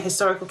 well, in a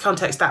historical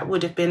context, that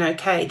would have been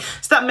okay.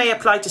 So that may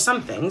apply to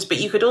some things, but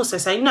you could also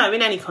say, no,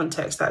 in any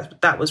context,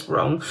 that was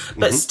wrong.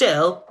 But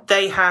still,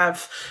 they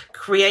have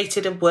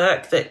created a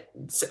work that,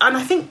 and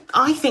I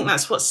think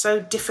that's what's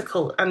so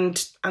difficult and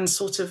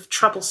sort of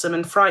troublesome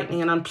and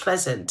frightening and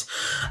unpleasant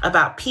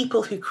about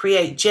people who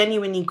create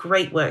genuinely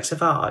great works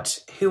of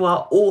art who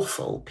are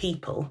awful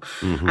people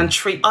and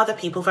treat other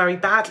people very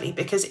badly,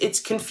 because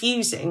it's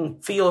confusing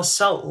for your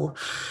soul.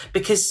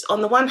 Because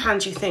on the one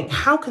hand, you think,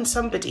 how can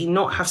somebody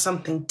not have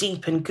something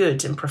deep and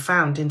good and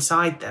profound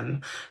inside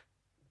them?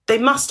 They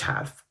must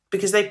have,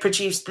 because they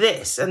produced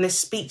this, and this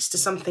speaks to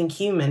something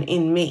human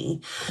in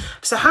me.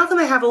 So how can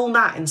they have all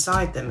that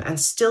inside them and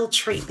still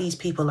treat these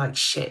people like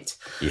shit?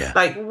 Yeah.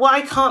 Like,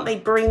 why can't they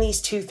bring these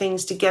two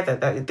things together?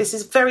 This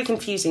is very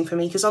confusing for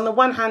me, because on the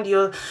one hand,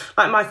 you're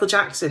like Michael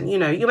Jackson,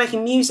 you're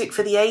making music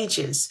for the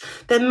ages.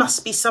 There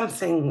must be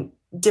something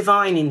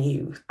divine in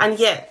you. And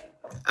yet,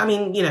 I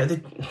mean,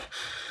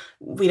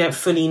 we don't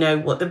fully know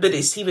but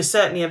he was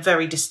certainly a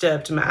very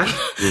disturbed man.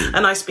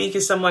 And I speak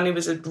as someone who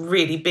was a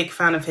really big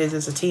fan of his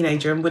as a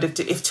teenager, and would have,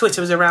 if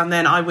Twitter was around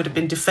then, I would have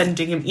been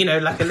defending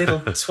him, like a little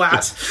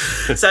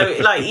twat. So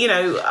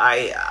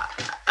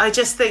I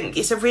just think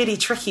it's a really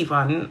tricky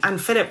one. And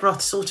Philip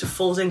Roth sort of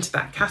falls into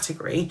that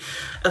category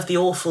of the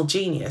awful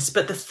genius.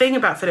 But the thing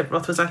about Philip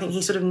Roth was, I think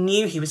he sort of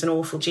knew he was an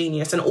awful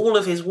genius, and all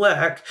of his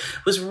work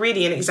was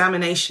really an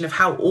examination of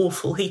how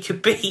awful he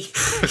could be.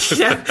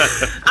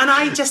 And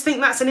I just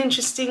think that's an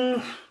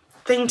interesting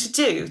thing to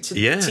do, to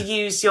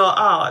use your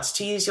art,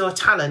 to use your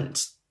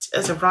talent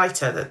as a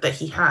writer that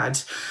he had,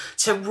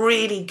 to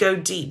really go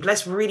deep.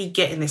 Let's really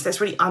get in this. Let's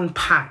really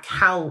unpack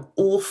how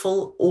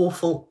awful,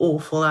 awful,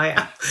 awful I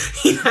am,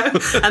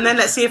 and then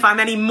let's see if I'm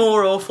any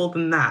more awful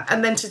than that.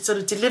 And then to sort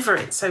of deliver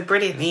it so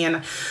brilliantly.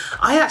 And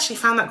I actually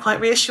found that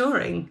quite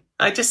reassuring.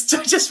 I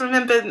just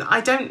remember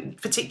I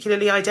don't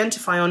particularly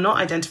identify or not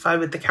identify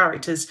with the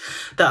characters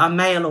that are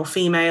male or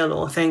female,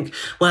 or think,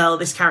 well,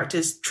 this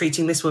character's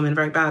treating this woman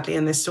very badly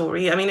in this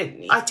story. I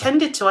mean, I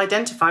tended to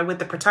identify with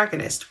the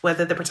protagonist,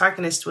 whether the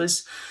protagonist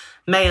was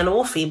male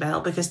or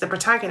female, because the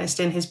protagonist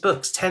in his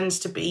books tends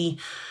to be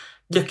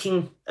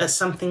looking at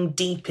something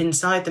deep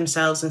inside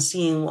themselves and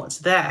seeing what's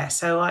there.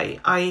 So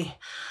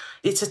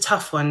it's a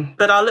tough one,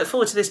 but I'll look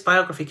forward to this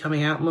biography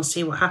coming out and we'll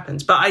see what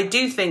happens. But I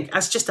do think,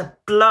 as just a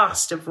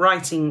blast of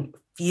writing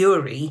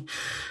fury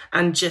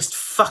and just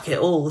fuck it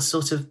all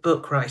sort of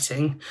book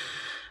writing,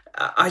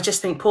 I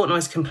just think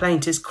Portnoy's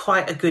complaint is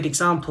quite a good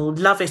example,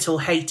 love it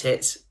or hate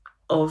it,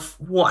 of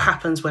what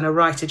happens when a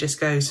writer just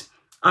goes,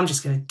 I'm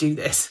just going to do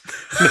this.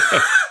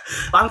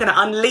 I'm going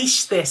to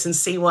unleash this and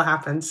see what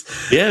happens.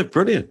 Yeah,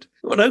 brilliant.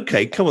 Well,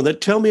 okay, come on then.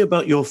 Tell me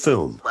about your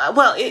film.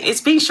 Well,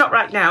 it's being shot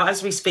right now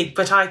as we speak,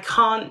 but I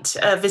can't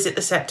visit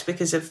the set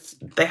because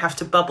they have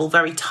to bubble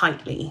very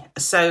tightly.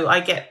 So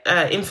I get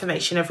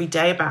information every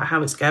day about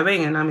how it's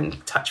going, and I'm in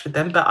touch with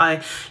them.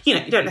 But you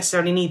don't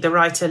necessarily need the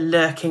writer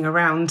lurking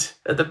around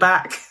at the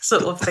back,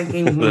 sort of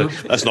thinking.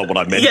 That's not what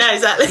I meant. Yeah,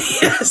 exactly.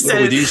 Yeah,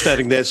 so, with you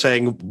standing there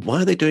saying,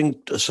 why are they doing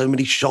so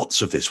many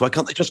shots of this? Why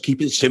can't they just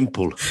keep it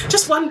simple?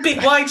 Just one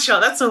big wide shot.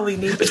 That's all we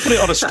need. Let's put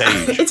it on a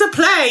stage. It's a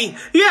play.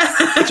 Yeah.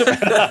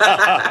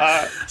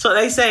 That's what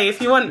they say. If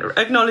you want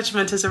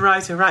acknowledgement as a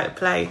writer, write a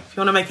play. If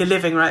you want to make a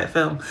living, write a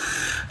film.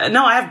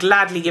 No, I have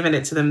gladly given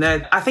it to them.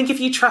 I think if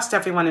you trust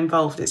everyone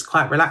involved, it's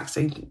quite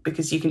relaxing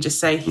because you can just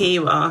say, here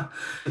you are,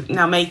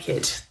 now make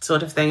it,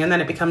 sort of thing. And then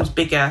it becomes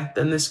bigger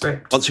than the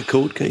script. What's it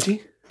called,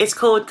 Katie? It's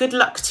called Good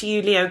Luck to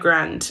You, Leo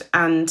Grand,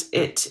 and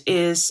it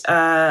is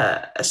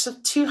a sort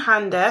of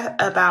two-hander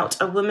about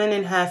a woman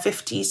in her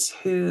 50s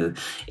who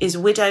is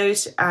widowed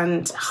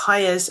and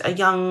hires a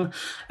young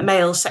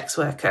male sex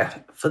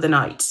worker for the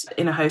night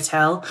in a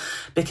hotel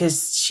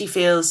because she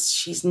feels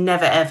she's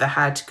never, ever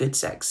had good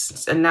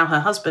sex. And now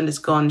her husband is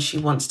gone. She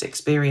wants to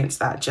experience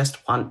that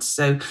just once.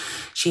 So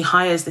she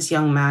hires this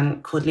young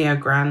man called Leo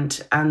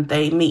Grand, and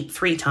they meet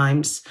 4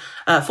 times,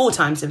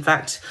 in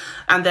fact,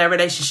 and their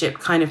relationship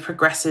kind of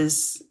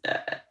progresses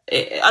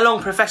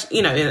along profession,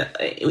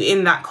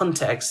 in that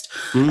context.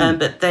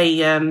 But they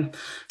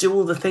do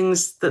all the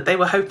things that they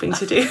were hoping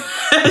to do,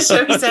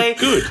 shall we say.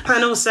 Good.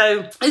 And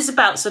also it's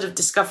about sort of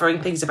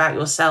discovering things about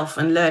yourself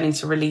and learning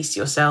to release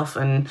yourself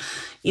and,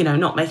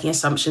 not making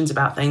assumptions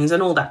about things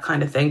and all that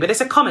kind of thing. But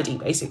it's a comedy,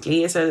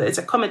 basically. It's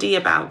a comedy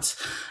about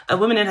a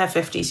woman in her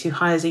 50s who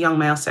hires a young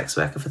male sex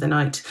worker for the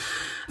night,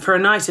 for a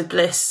night of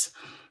bliss.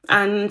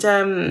 And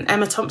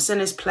Emma Thompson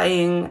is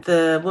playing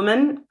the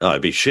woman. Oh,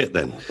 it'd be shit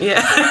then.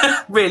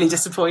 Yeah, really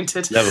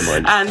disappointed. Never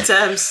mind.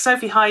 And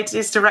Sophie Hyde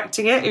is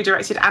directing it, who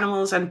directed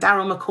Animals, and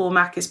Daryl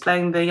McCormack is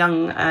playing the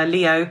young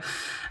Leo.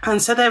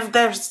 And so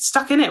they're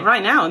stuck in it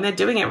right now, and they're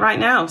doing it right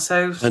now.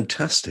 So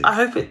fantastic. I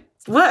hope it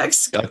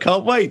works. I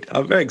can't wait.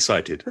 I'm very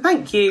excited.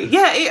 Thank you.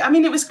 Yeah,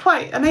 it was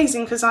quite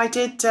amazing because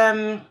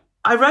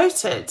I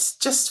wrote it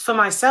just for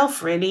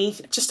myself, really,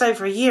 just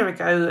over a year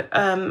ago.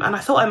 And I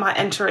thought I might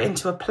enter it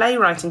into a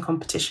playwriting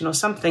competition or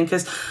something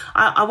because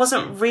I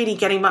wasn't really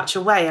getting much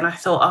away. And I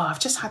thought, I've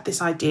just had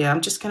this idea.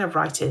 I'm just going to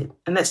write it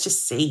and let's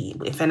just see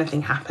if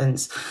anything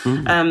happens.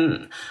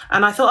 And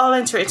I thought I'll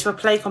enter it into a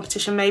play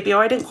competition maybe,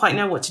 or I didn't quite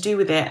know what to do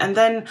with it. And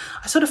then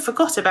I sort of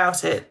forgot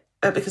about it.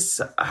 Because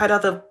I had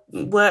other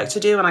work to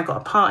do and I got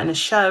a part in a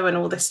show and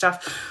all this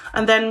stuff.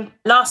 And then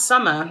last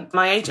summer,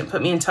 my agent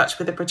put me in touch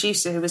with a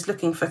producer who was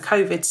looking for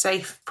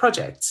COVID-safe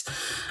projects.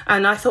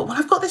 And I thought, well,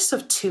 I've got this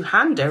sort of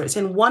two-hander. It's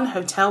in one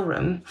hotel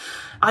room.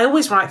 I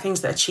always write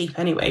things that are cheap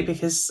anyway,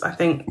 because I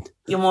think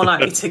you're more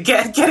likely to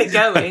get it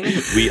going.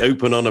 We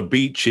open on a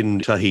beach in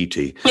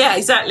Tahiti. Yeah,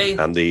 exactly.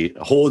 And the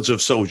hordes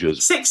of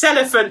soldiers. 6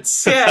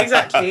 elephants. Yeah,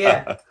 exactly,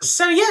 yeah.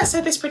 So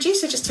this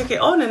producer just took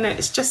it on and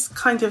it's just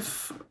kind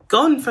of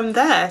gone from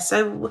there.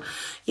 So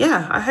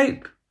yeah, I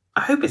hope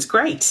it's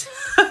great.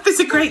 It's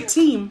a great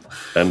team.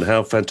 And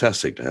how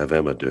fantastic to have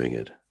Emma doing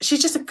it.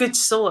 She's just a good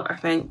sort, I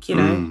think,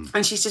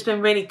 and she's just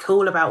been really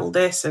cool about all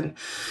this, and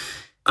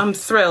I'm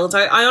thrilled.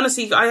 I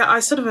honestly, I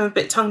sort of am a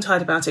bit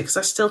tongue-tied about it because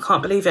I still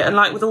can't believe it. And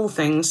like with all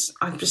things,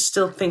 I just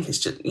still think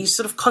you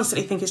sort of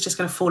constantly think it's just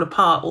going to fall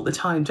apart all the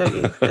time, don't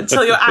you?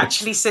 Until you're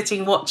actually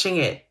sitting watching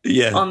it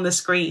on the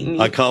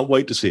screen. I can't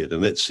wait to see it.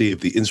 And let's see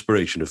if the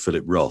inspiration of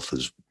Philip Roth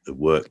has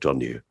worked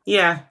on you.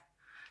 Yeah.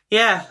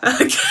 Yeah.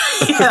 Okay.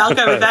 Yeah, I'll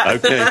go with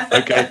that.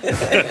 Okay.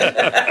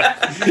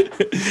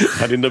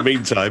 And in the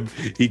meantime,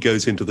 he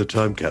goes into the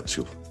time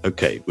capsule.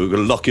 Okay, we're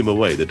going to lock him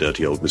away, the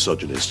dirty old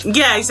misogynist.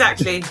 Yeah,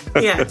 exactly.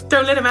 Yeah,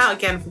 don't let him out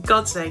again, for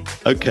God's sake.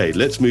 Okay,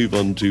 let's move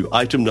on to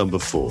item number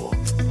 4.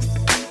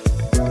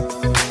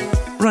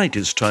 Right,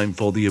 it's time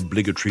for the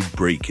obligatory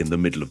break in the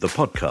middle of the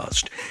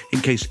podcast,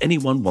 in case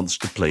anyone wants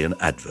to play an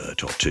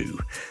advert or two.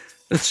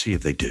 Let's see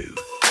if they do.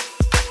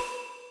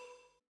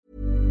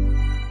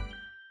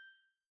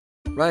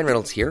 Ryan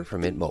Reynolds here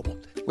from Mint Mobile.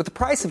 With the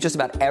price of just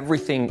about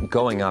everything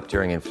going up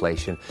during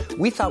inflation,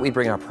 we thought we'd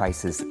bring our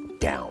prices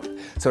down.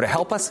 So to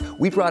help us,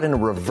 we brought in a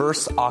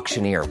reverse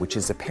auctioneer, which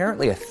is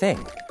apparently a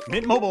thing.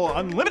 Mint Mobile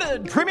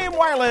Unlimited Premium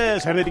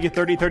Wireless. How to get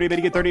 30, 30, bit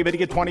to get 30, bit to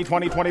get 20,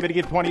 20, 20, bit to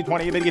get 20,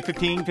 20, bit to get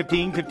 15,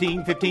 15,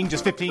 15, 15,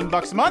 just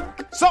 $15 a month?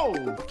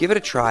 Sold! Give it a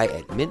try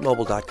at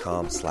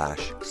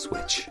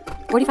mintmobile.com/switch.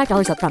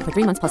 $45 up front for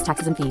 3 months plus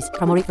taxes and fees.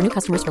 Promo rate for new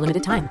customers for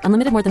limited time.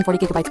 Unlimited more than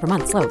 40 gigabytes per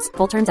month. Slows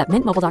full terms at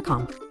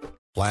mintmobile.com.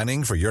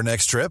 Planning for your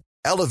next trip?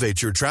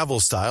 Elevate your travel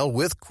style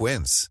with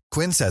Quince.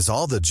 Quince has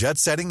all the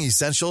jet-setting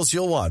essentials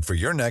you'll want for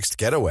your next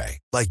getaway,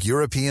 like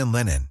European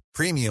linen,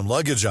 premium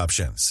luggage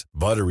options,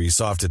 buttery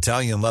soft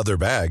Italian leather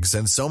bags,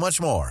 and so much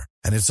more.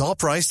 And it's all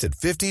priced at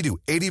 50 to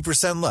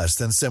 80% less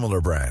than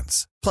similar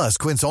brands. Plus,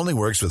 Quince only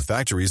works with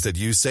factories that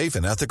use safe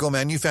and ethical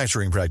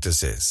manufacturing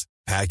practices.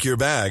 Pack your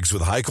bags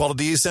with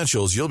high-quality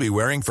essentials you'll be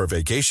wearing for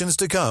vacations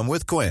to come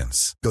with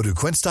Quince. Go to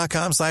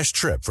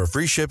quince.com/trip for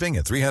free shipping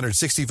and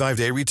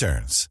 365-day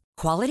returns.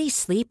 Quality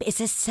sleep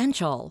is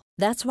essential.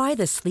 That's why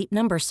the Sleep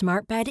Number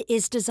Smart Bed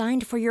is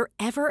designed for your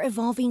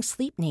ever-evolving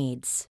sleep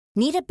needs.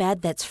 Need a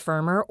bed that's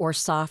firmer or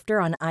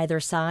softer on either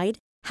side?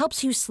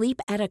 Helps you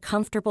sleep at a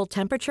comfortable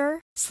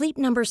temperature? Sleep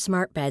Number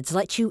Smart Beds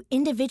let you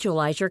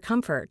individualize your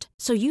comfort,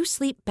 so you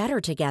sleep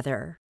better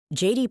together.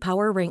 J.D.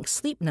 Power ranks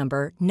Sleep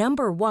Number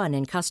 #1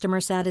 in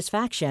customer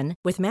satisfaction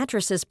with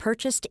mattresses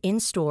purchased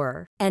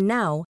in-store. And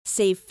now,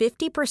 save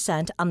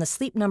 50% on the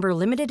Sleep Number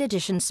Limited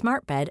Edition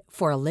Smart Bed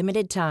for a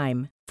limited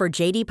time. For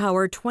J.D.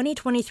 Power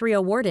 2023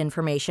 award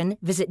information,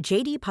 visit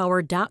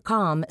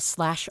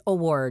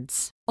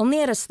jdpower.com/awards.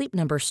 Only at a Sleep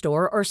Number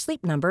store or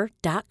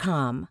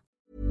sleepnumber.com.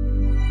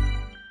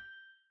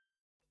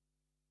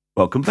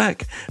 Welcome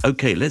back.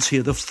 Okay, let's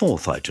hear the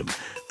fourth item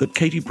that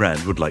Katie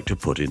Brand would like to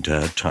put into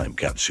her time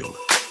capsule.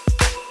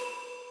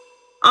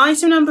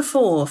 Item number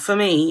 4 for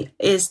me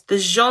is the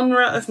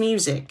genre of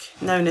music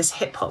known as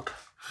hip-hop,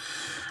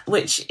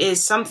 which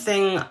is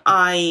something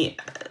I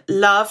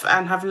love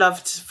and have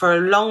loved for a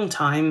long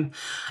time,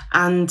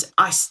 and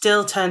I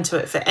still turn to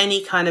it for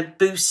any kind of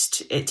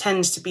boost. It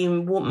tends to be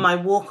my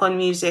walk-on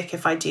music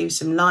if I do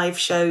some live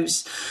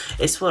shows.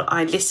 It's what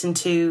I listen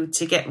to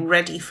get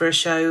ready for a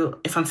show.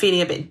 If I'm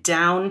feeling a bit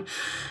down,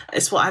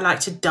 it's what I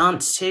like to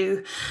dance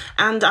to.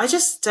 And I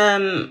just,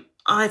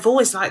 I've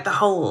always liked the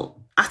whole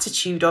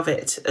attitude of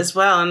it as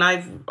well. And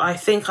I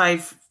think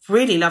I've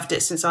really loved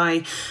it since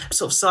I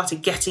sort of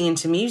started getting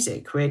into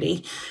music,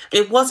 really.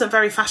 It wasn't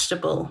very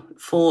fashionable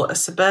for a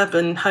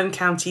suburban home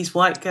counties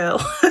white girl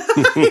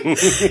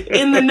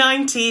in the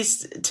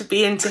 90s to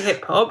be into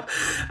hip hop.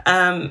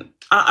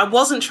 I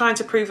wasn't trying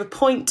to prove a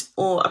point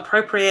or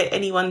appropriate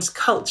anyone's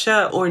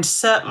culture or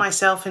insert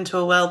myself into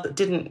a world that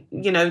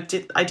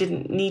I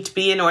didn't need to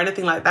be in or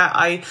anything like that.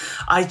 I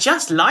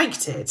just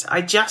liked it.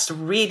 I just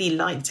really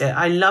liked it.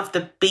 I loved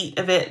the beat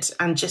of it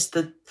and just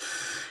the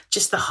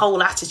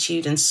whole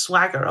attitude and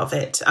swagger of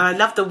it. And I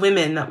love the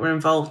women that were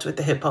involved with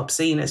the hip hop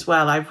scene as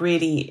well. I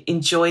really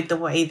enjoyed the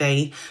way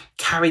they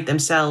carried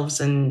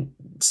themselves and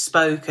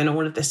spoke and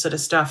all of this sort of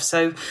stuff.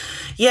 So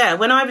yeah,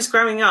 when I was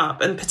growing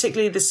up, and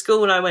particularly the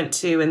school I went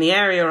to and the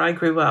area I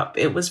grew up,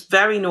 it was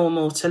very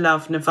normal to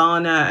love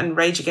Nirvana and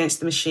Rage Against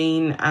the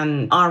Machine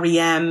and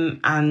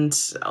R.E.M. and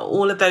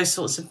all of those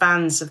sorts of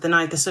bands of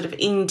the sort of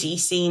indie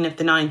scene of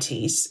the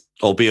 90s.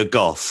 Or be a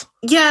goth.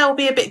 Yeah, or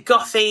be a bit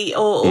gothy or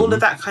all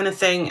of that kind of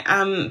thing.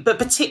 But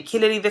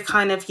particularly the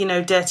kind of,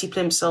 dirty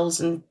plimsolls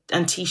and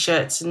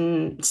T-shirts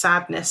and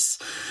sadness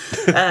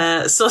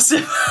sorts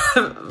of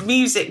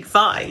music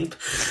vibe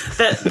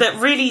that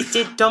really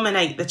did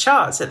dominate the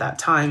charts at that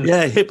time.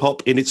 Yeah,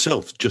 hip-hop in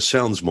itself just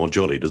sounds more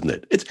jolly, doesn't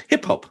it? It's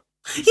hip-hop.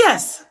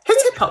 Yes,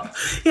 it's hip-hop.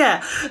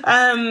 Yeah.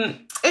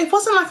 It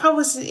wasn't like I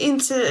was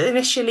into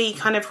initially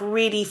kind of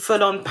really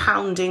full-on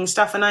pounding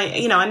stuff. And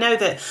I know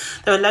that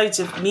there were loads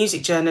of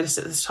music journalists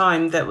at the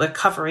time that were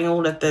covering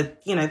all of the,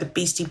 the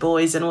Beastie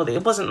Boys and all that.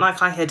 It wasn't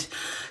like I had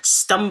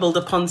stumbled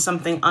upon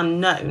something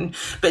unknown,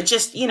 but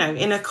just, in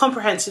a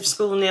comprehensive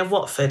school near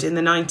Watford in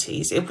the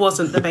 90s, it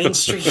wasn't the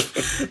mainstream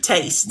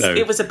taste. No.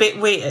 It was a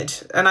bit weird.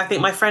 And I think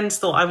my friends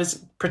thought I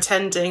was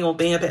pretending or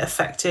being a bit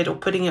affected or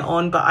putting it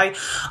on, but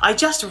I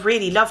just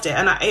really loved it.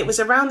 And it was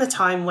around the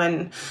time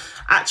when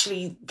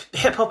actually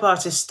hip-hop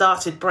artists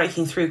started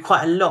breaking through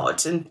quite a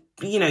lot, and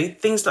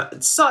things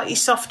like slightly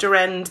softer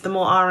end, the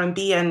more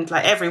R&B end,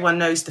 like everyone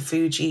knows the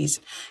Fugees,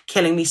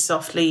 Killing Me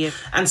Softly,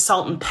 and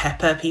Salt and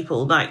Pepper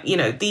people,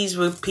 these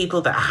were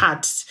people that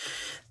had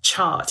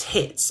chart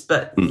hits,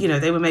 but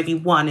they were maybe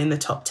one in the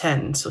top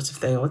 10 sort of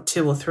thing, or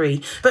 2 or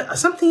 3. But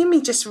something in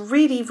me just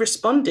really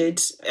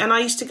responded, and I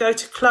used to go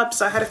to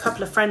clubs. I had a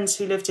couple of friends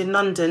who lived in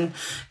London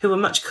who were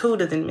much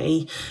cooler than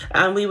me,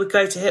 and we would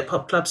go to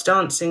hip-hop clubs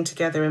dancing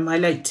together in my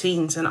late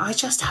teens, and I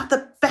just had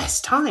the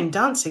best time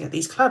dancing at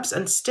these clubs,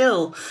 and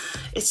still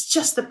it's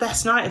just the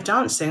best night of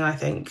dancing, I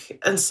think.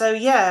 And so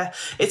yeah,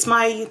 it's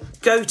my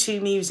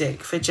go-to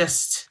music for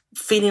just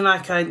feeling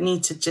like I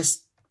need to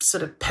just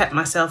sort of pep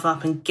myself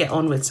up and get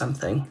on with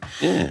something.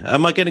 Yeah.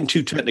 Am I getting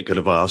too technical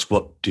if I ask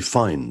what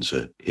defines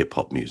a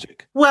hip-hop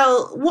music?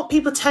 Well, what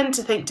people tend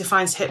to think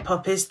defines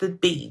hip-hop is the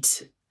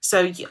beat.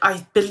 So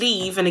I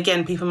believe, and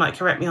again, people might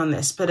correct me on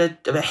this, but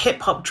a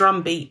hip-hop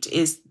drum beat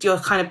is your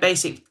kind of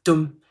basic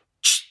dum,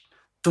 ch,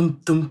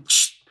 dum, dum,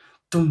 ch,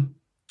 dum,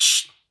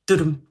 ch,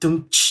 dum,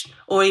 dum, ch,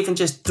 or even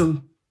just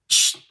dum,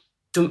 ch,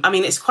 dum. I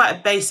mean, it's quite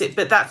a basic,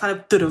 but that kind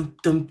of dum,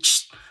 dum,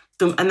 ch,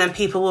 and then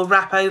people will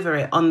rap over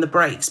it on the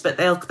breaks, but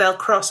they'll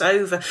cross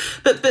over.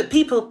 But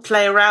people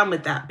play around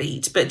with that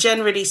beat. But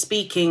generally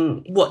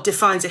speaking, what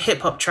defines a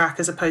hip-hop track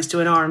as opposed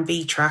to an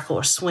R&B track or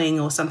a swing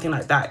or something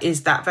like that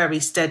is that very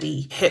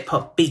steady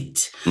hip-hop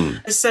beat.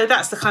 So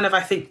that's the kind of,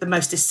 I think, the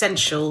most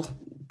essential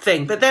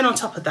thing. But then on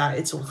top of that,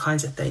 it's all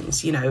kinds of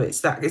things, you know,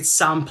 it's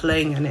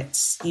sampling and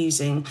it's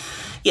using,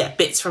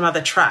 bits from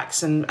other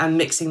tracks and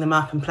mixing them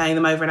up and playing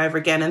them over and over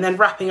again, and then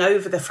rapping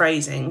over the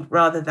phrasing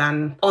rather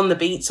than on the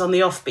beats, on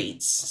the off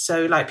beats.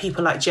 So like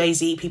people like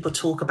Jay-Z, people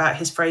talk about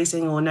his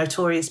phrasing, or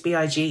Notorious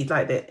B.I.G.,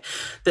 like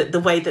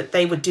the way that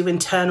they would do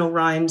internal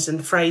rhymes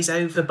and phrase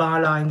over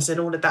bar lines and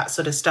all of that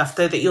sort of stuff,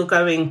 though that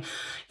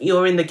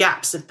you're in the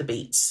gaps of the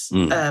beats.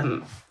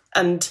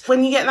 And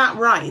when you get that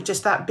right,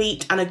 just that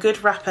beat and a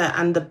good rapper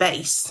and the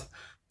bass,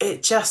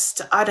 it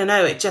just, I don't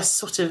know, it just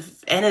sort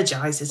of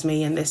energizes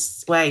me in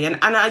this way. And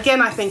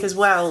again, I think as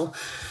well,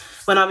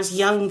 when I was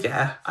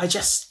younger, I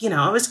just,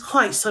 I was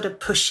quite sort of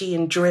pushy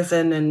and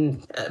driven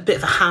and a bit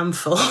of a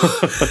handful.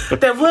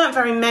 There weren't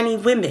very many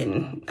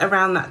women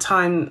around that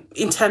time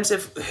in terms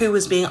of who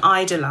was being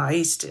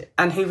idolized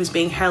and who was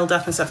being held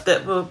up and stuff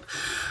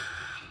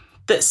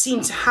that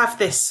seemed to have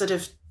this sort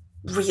of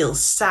real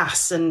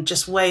sass and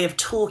just way of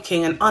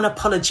talking and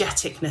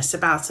unapologeticness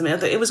about them.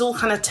 It was all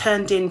kind of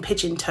turned in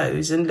pigeon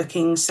toes and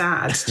looking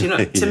sad,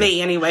 to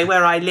me anyway,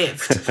 where I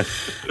lived,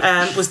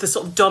 was the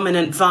sort of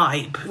dominant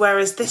vibe.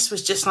 Whereas this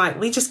was just like,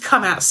 we just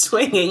come out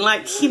swinging,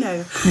 like,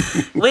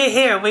 we're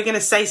here and we're going to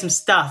say some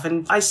stuff.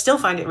 And I still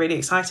find it really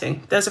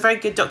exciting. There's a very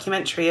good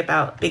documentary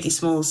about Biggie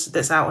Smalls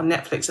that's out on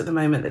Netflix at the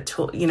moment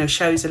that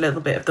shows a little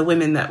bit of the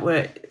women that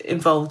were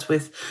involved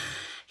with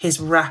his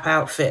rap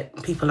outfit,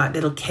 people like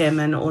Little Kim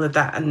and all of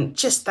that, and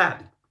just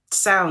that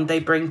sound they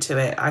bring to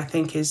it, I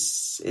think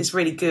is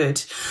really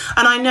good.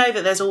 And I know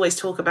that there's always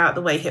talk about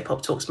the way hip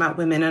hop talks about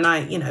women, and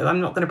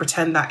I'm not going to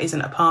pretend that isn't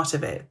a part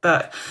of it.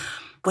 But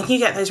when you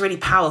get those really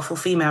powerful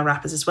female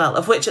rappers as well,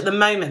 of which at the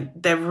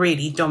moment they're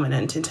really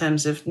dominant in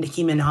terms of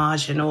Nicki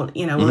Minaj and all,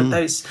 all of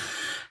those,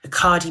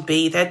 Cardi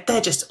B,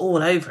 they're just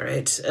all over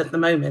it at the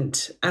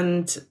moment.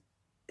 And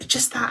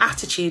just that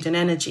attitude and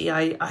energy,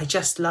 I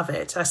just love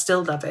it. I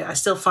still love it. I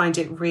still find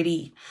it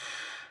really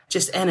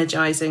just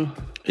energizing.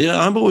 Yeah,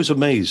 I'm always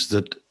amazed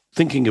that,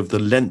 thinking of the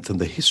length and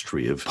the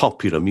history of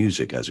popular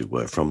music, as it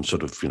were, from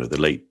sort of, the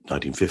late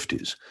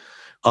 1950s,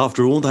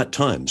 after all that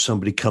time,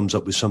 somebody comes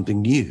up with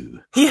something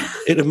new. Yeah.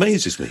 It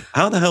amazes me.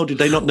 How the hell did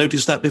they not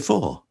notice that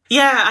before?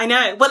 Yeah, I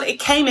know. Well, it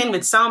came in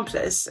with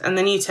samplers and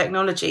the new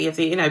technology of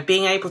the,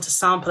 being able to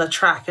sample a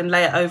track and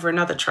lay it over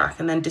another track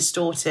and then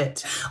distort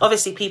it.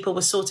 Obviously, people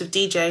were sort of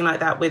DJing like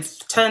that with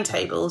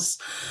turntables,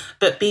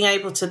 but being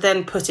able to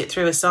then put it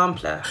through a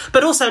sampler.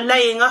 But also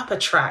laying up a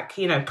track,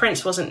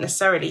 Prince wasn't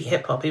necessarily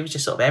hip hop, he was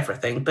just sort of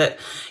everything. But,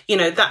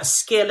 that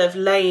skill of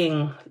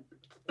laying.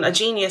 A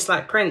genius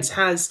like Prince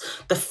has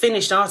the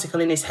finished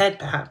article in his head,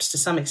 perhaps, to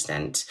some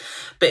extent.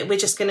 But we're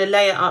just going to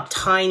lay it up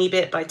tiny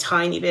bit by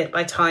tiny bit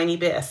by tiny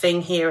bit, a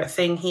thing here,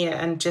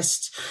 and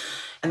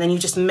then you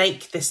just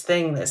make this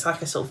thing that's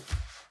like a sort of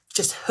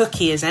just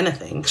hooky as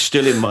anything.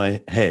 Still in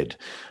my head,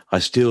 I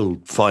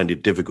still find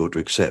it difficult to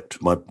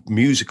accept. My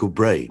musical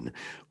brain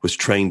was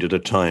trained at a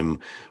time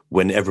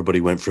when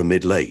everybody went for a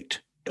mid-late.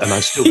 And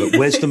I still go,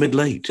 where's the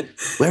mid-late?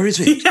 Where is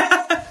it? Yeah.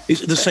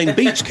 The same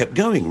beats kept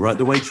going right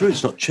the way through.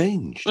 It's not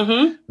changed.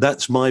 Mm-hmm.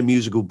 That's my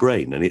musical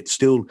brain, and it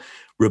still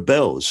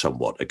rebels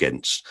somewhat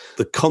against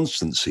the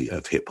constancy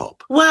of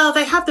hip-hop. Well,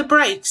 they have the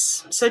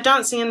breaks. So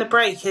dancing in the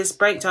break is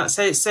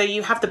breakdance. So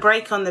you have the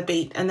break on the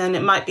beat, and then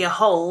it might be a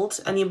hold,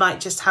 and you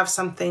might just have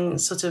something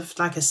sort of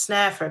like a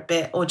snare for a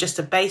bit, or just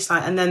a bass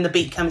line, and then the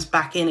beat comes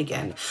back in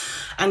again.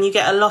 And you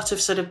get a lot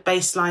of sort of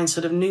bass line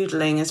sort of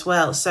noodling as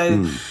well.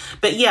 So,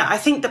 But yeah, I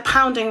think the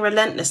pounding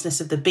relentlessness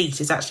of the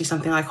beat is actually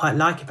something I quite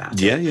like about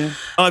it. Yeah.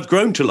 I've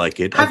grown to like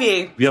it. Have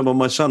you? Yeah, well,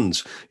 my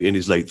son's in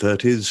his late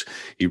 30s.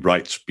 He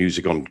writes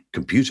music on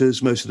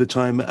computers most of the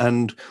time,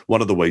 and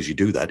one of the ways you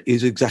do that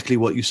is exactly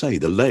what you say,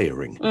 the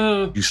layering.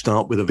 You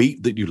start with a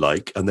beat that you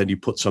like, and then you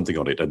put something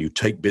on it, and you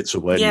take bits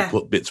away, and you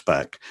put bits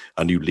back,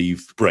 and you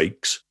leave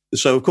breaks.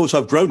 So, of course,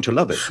 I've grown to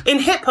love it. In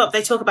hip-hop,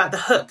 they talk about the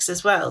hooks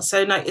as well.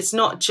 So, it's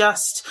not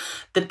just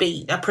the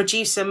beat. A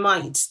producer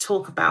might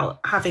talk about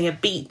having a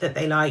beat that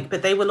they like,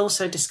 but they will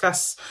also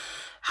discuss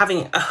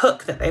having a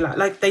hook that they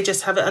like they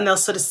just have it and they'll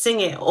sort of sing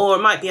it, or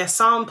it might be a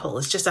sample.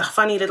 It's just a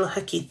funny little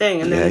hooky thing.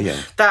 And then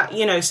that,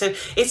 so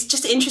it's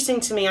just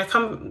interesting to me.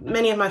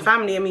 Many of my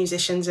family are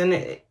musicians,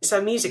 and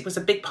so music was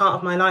a big part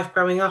of my life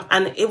growing up.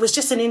 And it was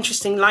just an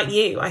interesting, like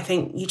you, I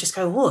think you just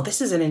go, whoa,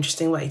 this is an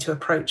interesting way to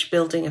approach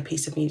building a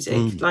piece of music.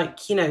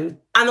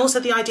 And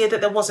also the idea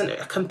that there wasn't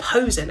a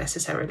composer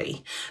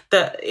necessarily,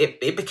 that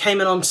it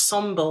became an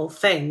ensemble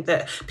thing,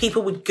 that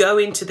people would go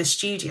into the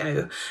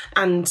studio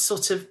and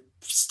sort of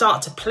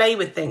start to play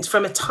with things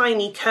from a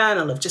tiny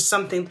kernel of just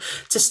something.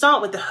 To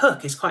start with the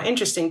hook is quite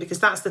interesting, because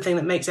that's the thing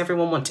that makes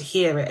everyone want to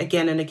hear it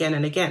again and again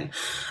and again.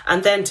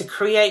 And then to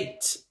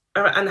create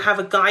and have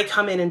a guy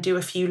come in and do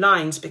a few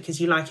lines because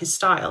you like his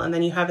style, and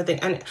then you have a thing,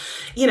 and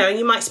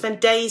you might spend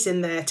days in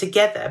there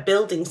together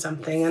building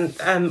something,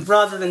 and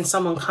rather than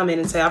someone come in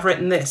and say, I've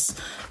written this,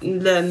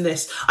 learn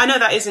this. I know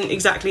that isn't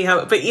exactly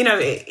how, but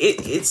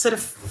it's sort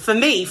of, for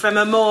me, from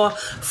a more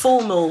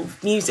formal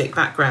music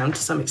background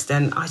to some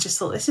extent, I just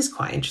thought this is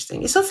quite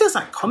interesting. It sort of feels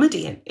like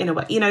comedy in a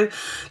way,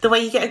 the way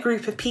you get a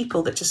group of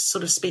people that just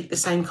sort of speak the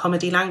same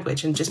comedy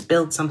language and just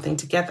build something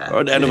together.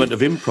 Or an element of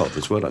improv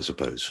as well, I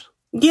suppose.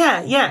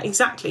 Yeah,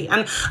 exactly.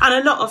 And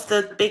a lot of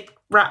the big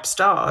rap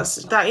stars,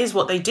 that is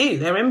what they do.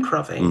 They're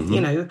improving,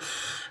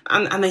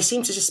 and they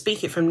seem to just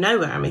speak it from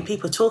nowhere. I mean,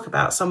 people talk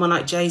about someone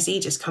like Jay-Z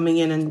just coming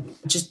in and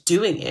just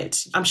doing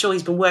it. I'm sure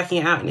he's been working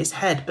it out in his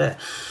head, but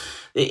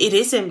it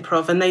is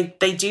improv, and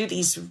they do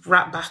these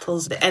rap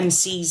battles, the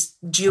MCs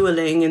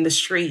dueling in the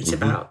street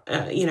about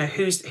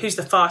who's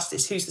the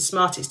fastest, who's the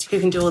smartest, who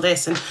can do all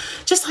this, and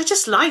I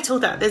just liked all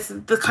that. There's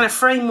the kind of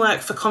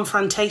framework for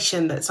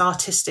confrontation that's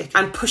artistic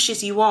and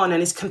pushes you on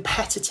and is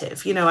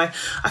competitive. I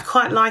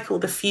quite like all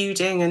the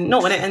feuding, and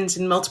not when it ends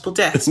in multiple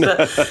deaths,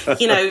 but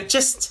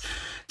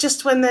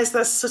just when there's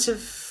that sort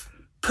of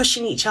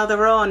pushing each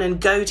other on and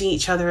goading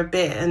each other a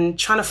bit and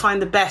trying to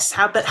find the best.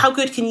 How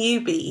good can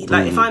you be?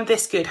 Like, if I'm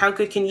this good, how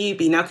good can you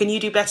be? Now, can you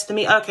do better than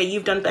me? Okay,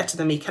 you've done better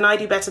than me. Can I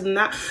do better than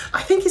that?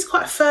 I think it's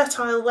quite a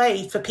fertile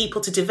way for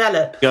people to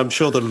develop. Yeah, I'm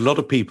sure that a lot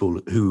of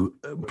people who,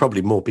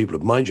 probably more people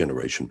of my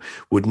generation,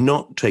 would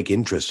not take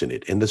interest in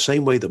it in the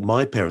same way that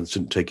my parents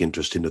didn't take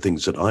interest in the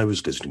things that I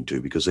was listening to,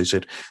 because they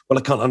said, well,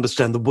 I can't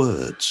understand the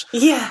words.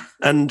 Yeah.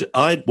 And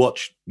I'd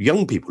watch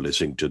young people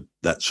listening to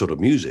that sort of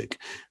music,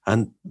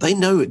 and they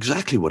know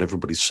exactly what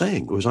everybody's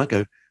saying, whereas I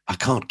go, I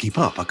can't keep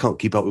up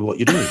with what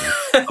you're doing.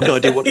 I've no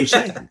idea what you're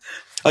saying.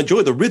 I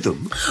enjoy the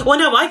rhythm. Well,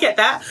 no, I get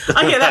that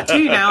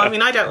too now. I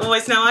mean, I don't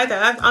always know either.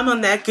 I'm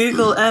on their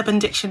Google Urban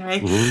Dictionary.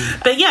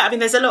 But yeah, I mean,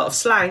 there's a lot of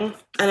slang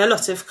and a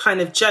lot of kind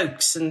of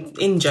jokes and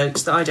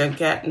in-jokes that I don't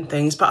get and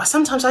things. But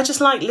sometimes I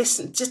just like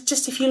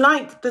just if you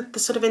like the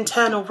sort of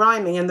internal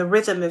rhyming and the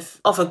rhythm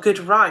of a good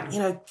rhyme,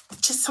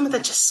 just some of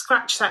that just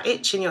scratch that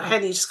itch in your head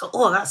and you just go,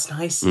 oh, that's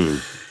nice.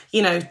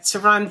 To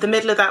rhyme the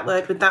middle of that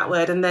word with that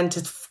word, and then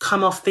to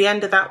come off the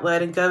end of that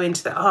word and go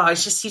into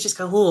you just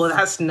go, oh,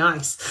 that's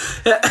nice.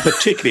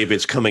 Particularly if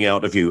it's coming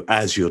out of you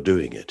as you're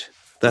doing it.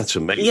 That's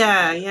amazing.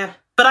 Yeah.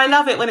 But I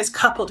love it when it's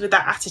coupled with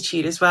that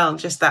attitude as well,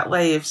 just that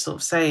way of sort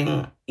of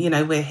saying,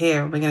 we're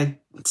here and we're going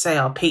to say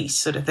our piece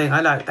sort of thing.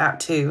 I like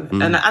that too.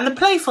 And the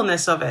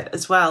playfulness of it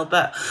as well.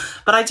 But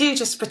I do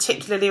just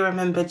particularly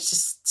remember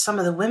just some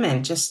of the women,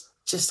 I just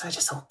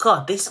thought,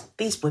 God,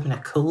 these women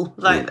are cool.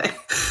 Like,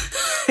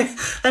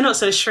 they're not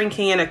sort of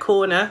shrinking in a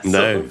corner,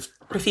 sort of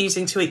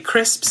refusing to eat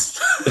crisps.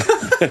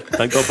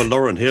 Thank God for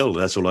Lauryn Hill,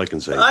 that's all I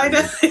can say. I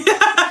know.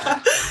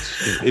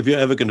 If you're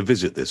ever going to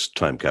visit this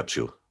time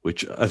capsule,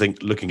 which I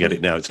think, looking at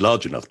it now, it's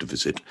large enough to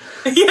visit.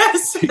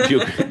 Yes. You're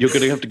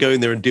going to have to go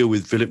in there and deal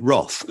with Philip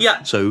Roth.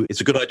 Yeah. So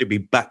it's a good idea to be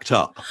backed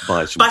up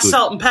by some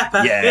salt and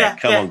pepper. Yeah,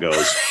 come on,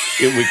 girls.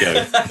 In we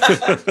go.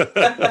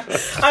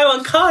 I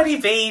want Cardi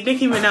B,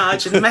 Nicki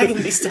Minaj and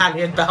Megan Thee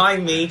Stallion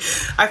behind me.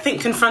 I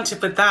think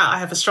confronted with that, I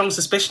have a strong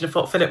suspicion of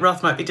what Philip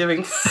Roth might be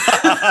doing.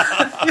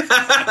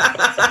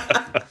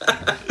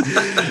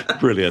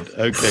 Brilliant.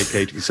 Okay,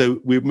 Katie.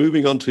 So we're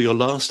moving on to your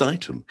last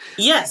item.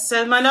 Yes.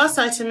 So my last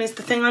item is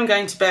the thing I'm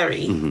going to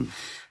bury.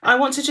 I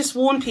want to just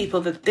warn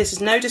people that this is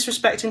no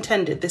disrespect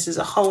intended. This is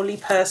a wholly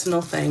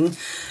personal thing.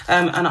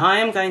 And I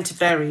am going to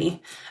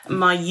bury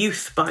my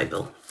youth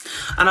Bible.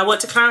 And I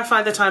want to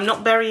clarify that I'm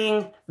not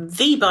burying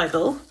the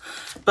Bible,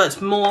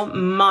 but more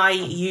my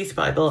youth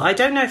Bible. I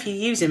don't know if you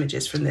use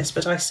images from this,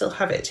 but I still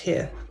have it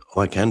here.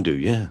 Oh, I can do,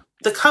 yeah.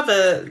 The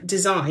cover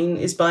design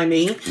is by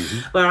me,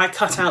 where I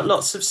cut out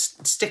lots of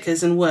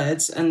stickers and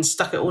words and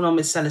stuck it all on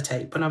with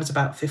sellotape when I was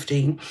about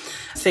 15.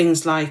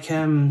 Things like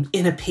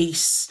Inner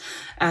Peace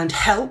and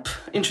Help,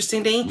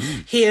 interestingly,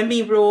 Hear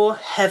Me Roar,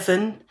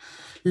 Heaven,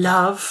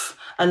 Love,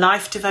 A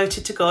Life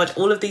Devoted to God,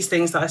 all of these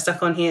things that I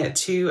stuck on here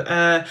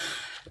to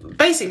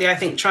basically, I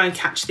think, try and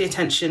catch the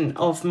attention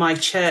of my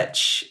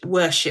church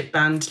worship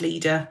band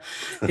leader,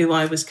 who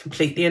I was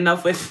completely in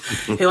love with,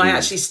 who I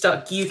actually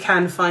stuck You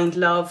Can Find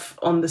Love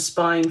on the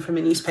spine from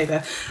a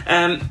newspaper.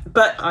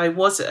 But I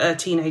was a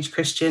teenage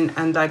Christian,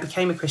 and I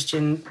became a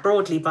Christian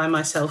broadly by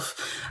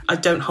myself. I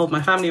don't hold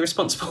my family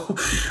responsible.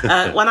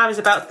 When I was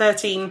about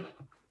 13,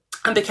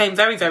 and became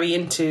very, very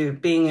into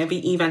being an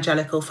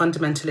evangelical,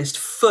 fundamentalist,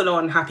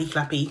 full-on,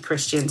 happy-clappy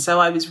Christian.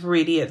 So I was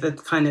really at the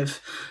kind of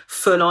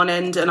full-on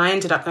end, and I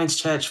ended up going to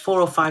church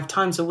 4 or 5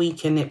 times a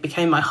week, and it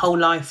became my whole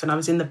life. And I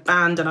was in the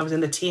band, and I was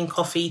in the tea and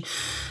coffee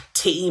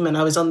team, and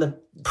I was on the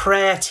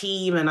prayer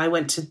team, and I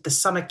went to the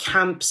summer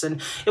camps,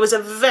 and it was a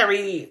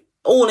very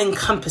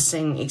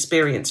all-encompassing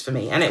experience for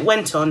me. And it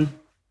went on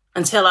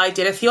until I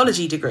did a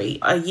theology degree,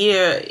 a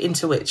year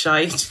into which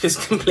I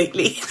just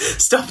completely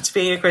stopped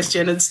being a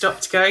Christian and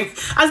stopped going,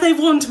 as they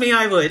warned me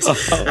I would.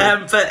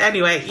 But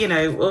anyway,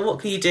 what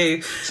can you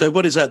do? So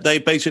what is that? They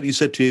basically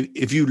said to you,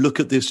 if you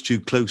look at this too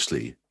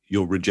closely,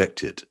 you'll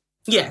reject it.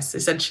 Yes,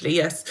 essentially,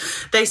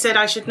 yes. They said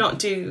I should not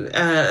do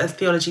a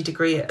theology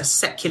degree at a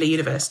secular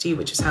university,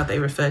 which is how they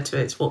referred to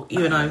it. It's what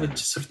you and I would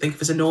just sort of think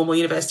of as a normal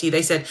university.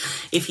 They said,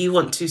 if you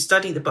want to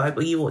study the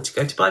Bible, you ought to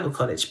go to Bible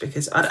college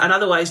and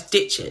otherwise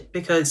ditch it,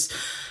 because,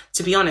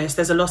 to be honest,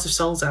 there's a lot of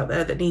souls out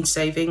there that need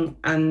saving,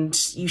 and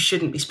you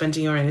shouldn't be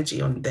spending your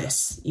energy on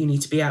this. You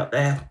need to be out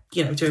there,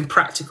 doing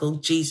practical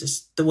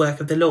Jesus, the work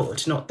of the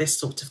Lord, not this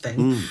sort of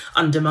thing,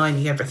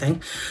 undermining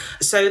everything.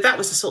 So that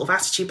was the sort of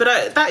attitude.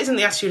 But that isn't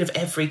the attitude of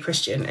every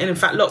Christian. And in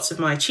fact, lots of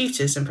my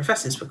tutors and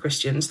professors were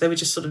Christians. They were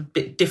just sort of a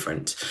bit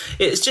different.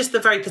 It's just the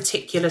very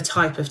particular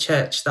type of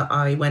church that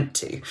I went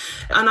to.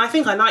 And I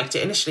think I liked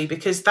it initially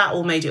because that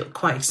all made it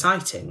quite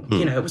exciting.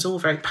 It was all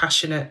very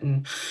passionate.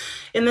 And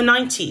in the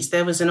 90s,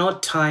 there was an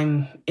odd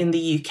time in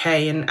the UK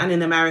and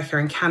in America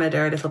and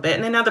Canada a little bit,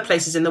 and in other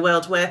places in the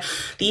world, where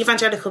the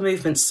evangelical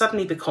movement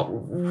suddenly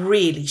became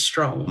really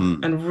strong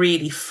and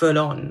really full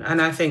on.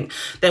 And I think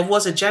there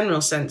was a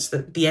general sense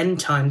that the end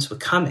times were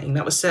coming.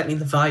 That was certainly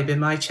the vibe in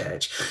my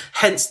church,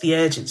 hence the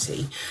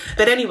urgency.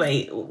 But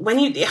anyway,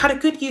 it had a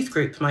good youth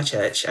group, my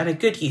church, and a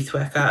good youth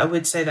worker, I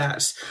would say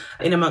that,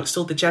 in amongst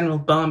all the general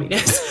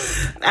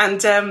balminess.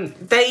 And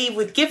they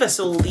would give us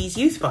all these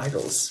youth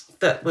Bibles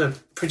that were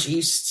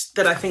produced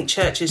that I think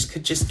churches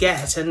could just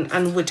get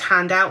and would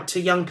hand out to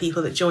young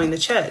people that join the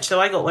church.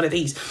 So I got one of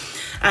these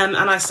and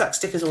I stuck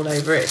stickers all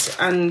over it,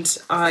 and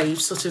I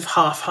sort of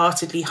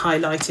half-heartedly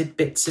highlighted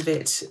bits of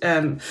it.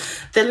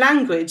 The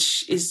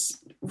language is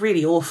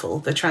really awful,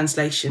 the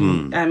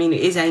translation. I mean,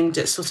 it is aimed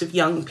at sort of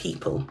young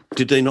people.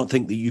 Did they not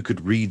think that you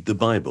could read the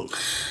Bible?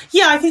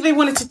 Yeah, I think they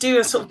wanted to do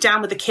a sort of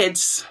down with the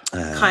kids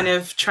kind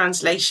of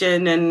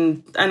translation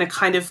and a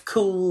kind of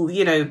cool,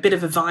 bit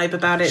of a vibe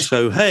about it.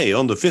 So, hey,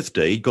 on the fifth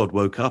day, God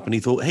woke up and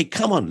he thought, hey,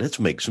 come on, let's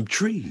make some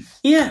trees.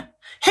 Yeah.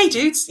 Hey,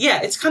 dudes.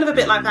 Yeah, it's kind of a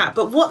bit like that.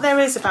 But what there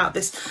is about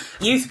this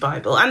youth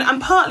Bible,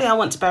 and partly I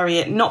want to bury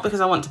it, not because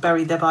I want to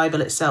bury the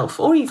Bible itself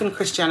or even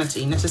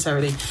Christianity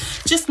necessarily,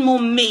 just more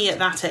me at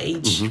that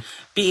age,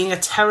 being a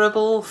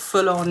terrible,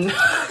 full-on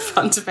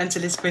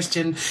fundamentalist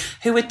Christian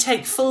who would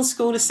take full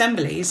school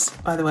assemblies,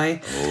 by the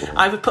way.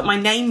 I would put my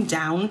name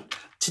down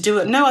to do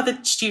it. No other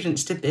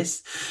students did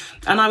this.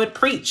 And I would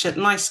preach at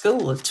my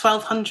school at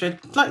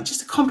 1,200, like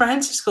just a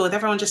comprehensive school with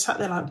everyone just sat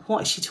there like,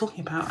 what is she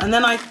talking about? And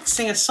then I'd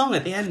sing a song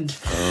at the end.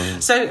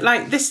 So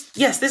like this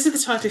is the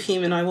type of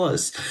human I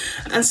was.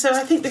 And so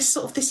I think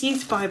this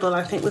youth Bible,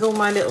 I think with all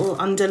my little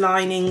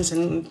underlinings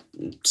and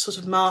sort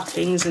of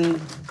markings and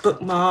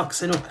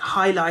bookmarks and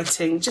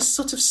highlighting, just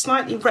sort of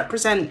slightly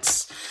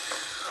represents,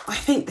 I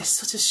think, this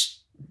sort of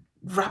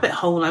rabbit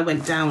hole I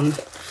went down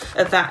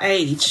at that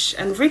age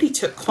and really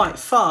took quite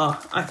far,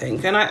 I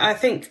think. And I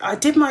think I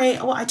did my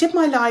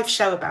live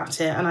show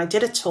about it, and I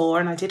did a tour,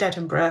 and I did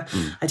Edinburgh.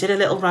 I did a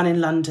little run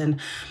in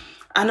London,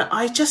 and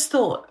I just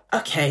thought,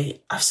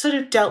 okay, I've sort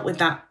of dealt with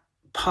that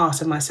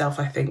part of myself,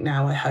 I think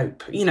now, I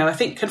hope. I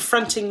think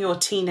confronting your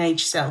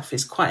teenage self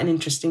is quite an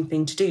interesting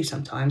thing to do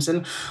sometimes.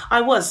 And I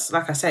was,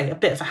 like I say, a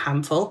bit of a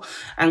handful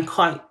and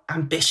quite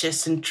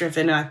ambitious and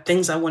driven. I had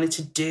things I wanted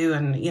to do,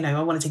 and,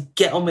 I wanted to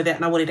get on with it,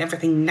 and I wanted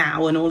everything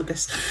now and all of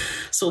this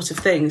sort of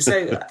thing.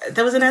 So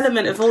there was an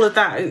element of all of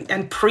that,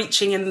 and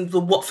preaching in the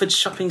Watford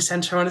shopping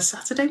centre on a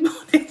Saturday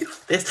morning.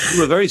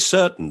 You were very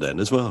certain then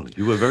as well.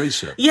 You were very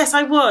certain. Yes,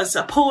 I was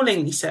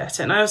appallingly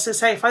certain. I also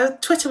say,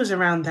 if Twitter was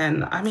around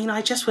then, I mean,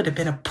 I just would have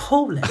been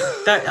appalling.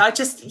 I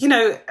just,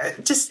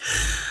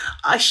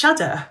 I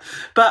shudder.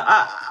 But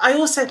I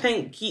also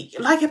think,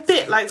 like a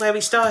bit like where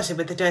we started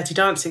with the Dirty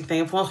Dancing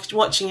thing, of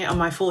watching it on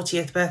my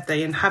 40th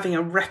birthday and having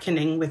a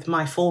reckoning with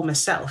my former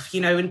self,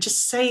 and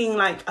just saying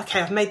like,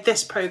 okay, I've made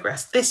this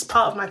progress. This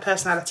part of my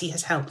personality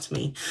has helped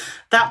me.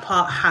 That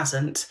part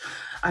hasn't.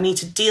 I need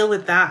to deal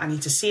with that. I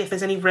need to see if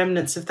there's any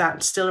remnants of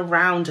that still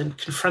around and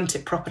confront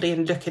it properly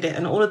and look at it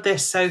and all of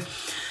this. So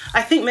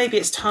I think maybe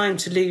it's time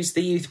to lose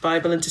the youth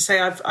Bible and to say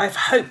I've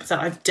hoped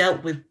that I've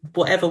dealt with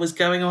whatever was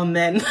going on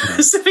then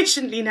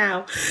sufficiently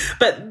now.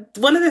 But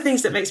one of the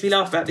things that makes me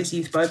laugh about this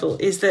youth Bible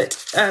is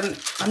that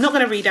I'm not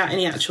going to read out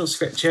any actual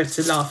scripture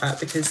to laugh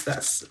at,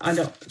 because I'm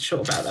not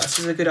sure about that.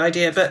 So it's a good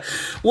idea. But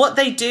what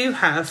they do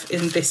have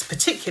in this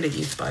particular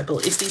youth Bible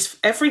is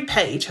every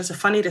page has a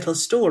funny little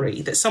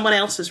story that someone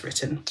else has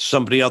written.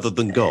 Somebody other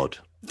than God?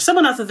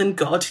 Someone other than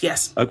God,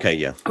 yes. Okay,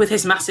 yeah. With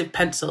his massive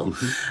pencil.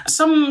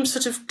 Some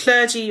sort of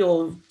clergy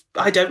or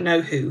I don't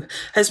know who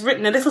has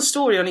written a little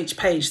story on each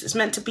page that's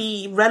meant to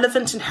be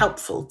relevant and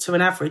helpful to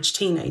an average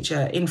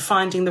teenager in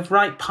finding the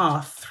right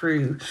path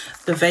through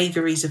the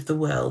vagaries of the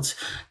world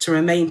to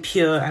remain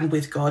pure and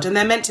with God. And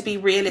they're meant to be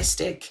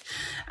realistic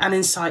and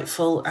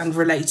insightful and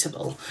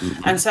relatable.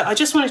 And so I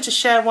just wanted to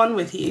share one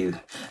with you.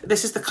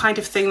 This is the kind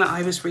of thing that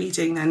I was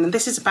reading then. And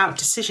this is about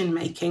decision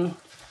making.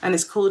 And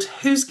it's called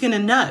Who's Gonna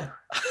Know?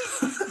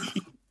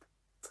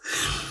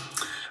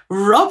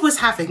 Rob was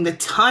having the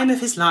time of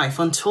his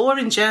life on tour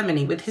in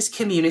Germany with his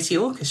community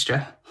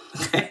orchestra.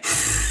 Okay.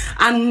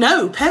 And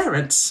no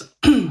parents.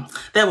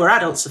 There were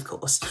adults, of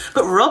course,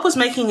 but Rob was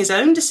making his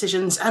own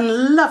decisions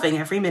and loving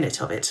every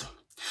minute of it.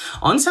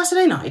 On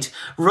Saturday night,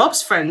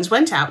 Rob's friends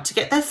went out to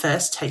get their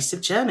first taste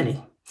of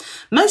Germany.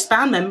 Most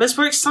band members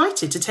were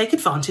excited to take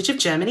advantage of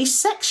Germany's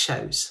sex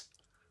shows.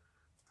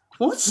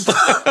 What?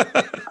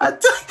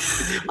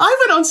 I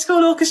went on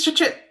school orchestra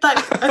trip,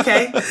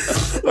 okay.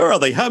 Where are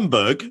they?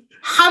 Hamburg,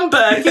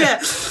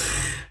 yeah.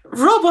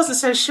 Rob wasn't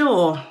so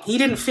sure. He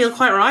didn't feel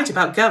quite right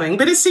about going,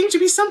 but it seemed to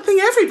be something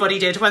everybody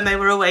did when they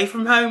were away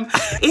from home.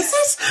 Is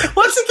it?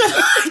 Once again,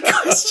 I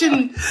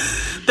question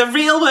the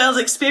real-world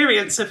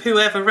experience of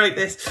whoever wrote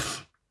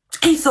this.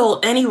 He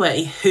thought,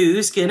 anyway,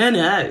 who's gonna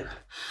know?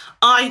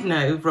 I'd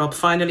know, Rob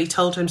finally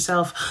told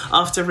himself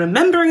after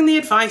remembering the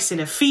advice in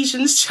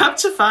Ephesians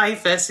chapter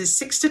 5, verses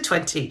 6 to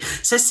 20.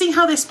 So see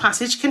how this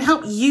passage can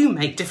help you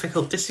make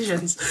difficult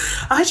decisions.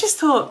 I just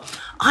thought,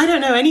 I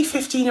don't know any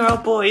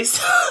 15-year-old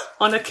boys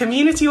on a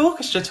community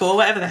orchestra tour,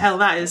 whatever the hell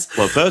that is.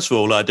 Well, first of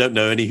all, I don't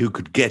know any who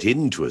could get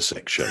into a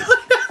sex show.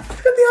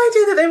 The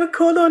idea that they would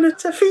call on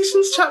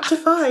Ephesians chapter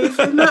 5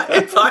 in that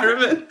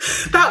environment.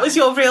 That was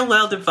your real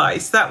world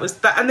advice. That was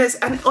that.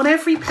 And on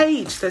every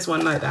page there's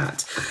one like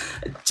that.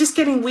 Just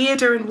getting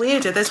weirder and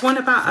weirder. There's one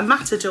about a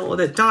matador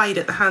that died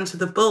at the hands of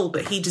the bull,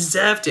 but he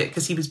deserved it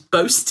because he was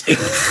boasting.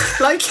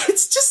 Like,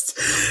 it's just,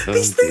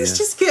 these things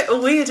just get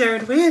weirder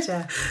and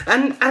weirder.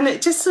 And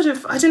it just sort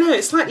of, I don't know,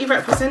 it slightly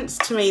represents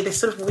to me this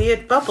sort of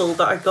weird bubble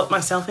that I got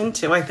myself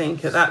into, I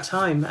think, at that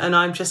time. And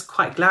I'm just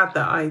quite glad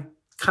that I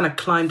kind of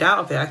climbed out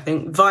of it, I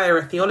think, via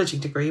a theology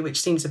degree,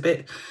 which seems a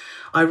bit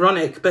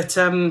ironic. But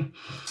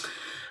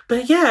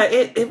yeah,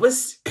 it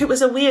was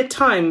a weird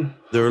time.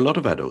 There are a lot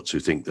of adults who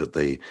think that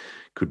they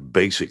could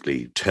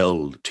basically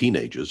tell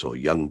teenagers or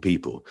young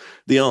people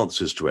the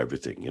answers to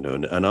everything,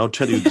 and I'll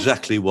tell you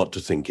exactly what to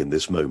think in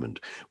this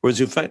moment.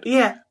 Whereas, in fact,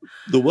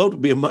 the world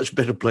would be a much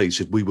better place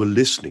if we were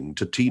listening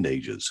to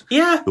teenagers,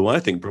 who I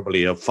think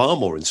probably are far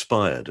more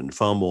inspired and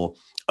far more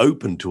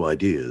open to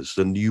ideas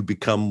than you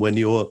become when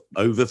you're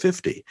over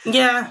 50.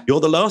 Yeah.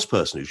 You're the last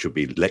person who should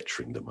be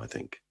lecturing them, I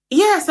think.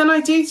 Yes, and I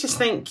do just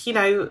think,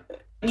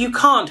 you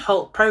can't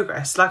halt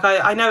progress. Like,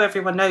 I know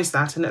everyone knows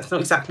that, and that's not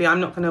exactly,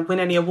 I'm not going to win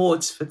any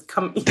awards for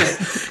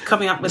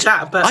coming up with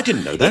that. But I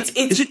didn't know that.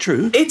 Is it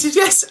true?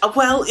 Yes.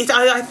 Well,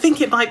 I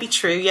think it might be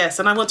true, yes,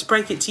 and I want to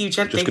break it to you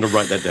gently. Just going to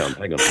write that down.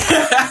 Hang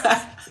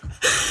on.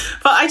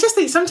 But I just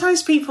think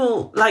sometimes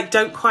people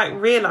don't quite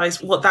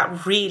realise what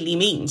that really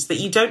means, that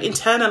you don't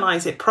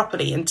internalise it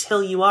properly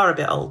until you are a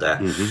bit older.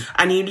 Mm-hmm.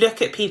 And you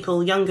look at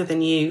people younger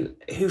than you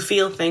who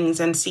feel things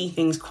and see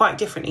things quite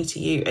differently to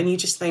you, and you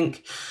just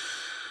think,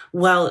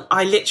 well,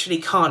 I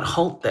literally can't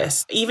halt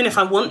this. Even if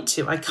I want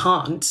to, I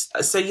can't.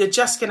 So you're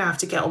just going to have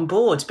to get on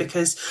board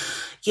because,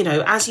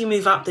 as you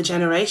move up the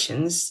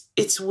generations,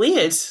 it's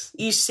weird.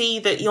 You see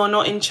that you're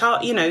not in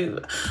charge.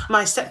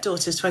 My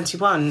stepdaughter's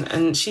 21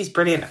 and she's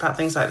brilliant about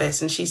things like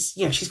this. And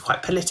she's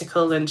quite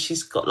political and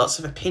she's got lots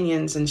of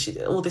opinions and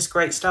all this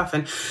great stuff.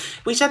 And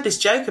we had this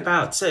joke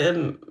about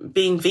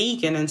being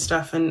vegan and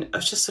stuff. And I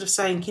was just sort of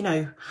saying,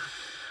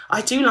 I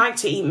do like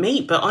to eat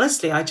meat, but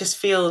honestly, I just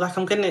feel like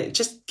I'm going to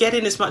just get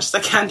in as much as I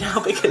can now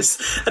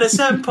because at a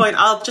certain point,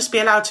 I'll just be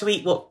allowed to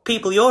eat what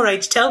people your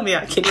age tell me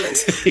I can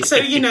eat. So,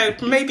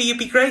 maybe you'd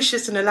be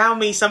gracious and allow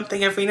me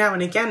something every now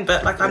and again,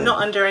 but I'm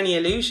not under any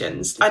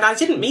illusions. And I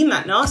didn't mean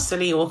that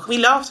nastily, or we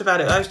laughed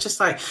about it. I was just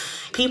like,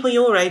 people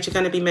your age are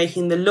going to be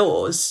making the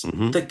laws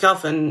that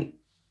govern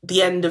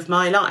the end of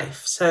my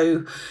life.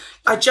 So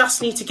I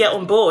just need to get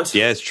on board.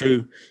 Yeah, it's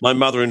true. My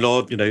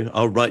mother-in-law,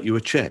 I'll write you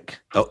a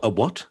check. A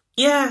what?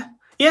 Yeah,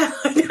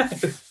 I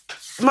know.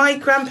 My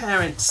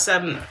grandparents,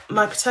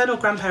 my paternal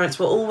grandparents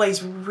were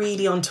always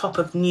really on top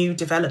of new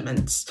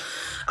developments.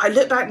 I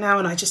look back now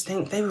and I just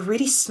think they were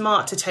really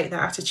smart to take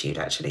that attitude,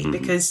 actually,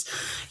 because,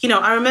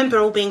 I remember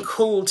all being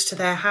called to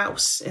their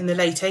house in the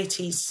late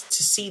 80s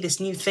to see this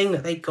new thing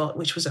that they'd got,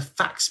 which was a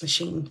fax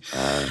machine.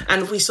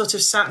 And we sort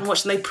of sat and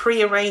watched, and they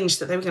prearranged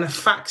that they were going to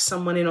fax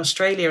someone in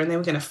Australia and they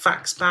were going to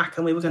fax back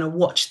and we were going to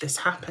watch this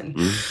happen.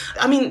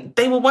 I mean,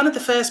 they were one of the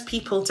first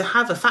people to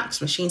have a fax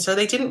machine, so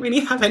they didn't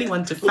really have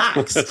anyone to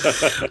fax.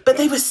 But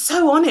they were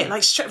so on it,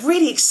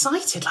 really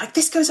excited.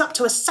 This goes up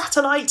to a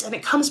satellite and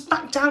it comes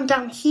back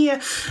down here.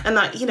 And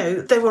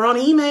they were on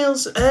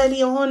emails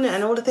early on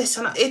and all of this.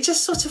 And it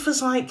just sort of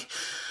was like,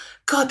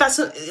 God, that's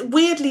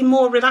weirdly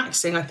more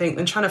relaxing, I think,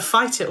 than trying to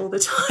fight it all the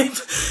time.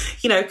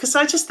 Because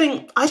I just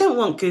think, I don't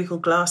want Google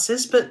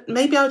glasses, but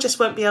maybe I just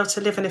won't be able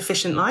to live an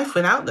efficient life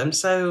without them.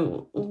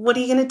 So what are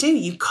you going to do?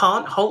 You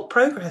can't halt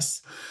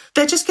progress.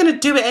 They're just going to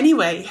do it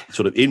anyway.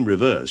 Sort of in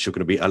reverse, you're going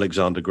to be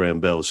Alexander Graham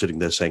Bell sitting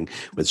there saying,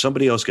 when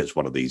somebody else gets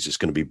one of these, it's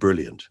going to be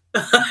brilliant.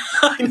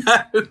 I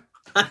know.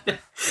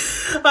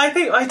 I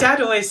think my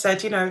dad always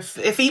said,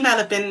 if email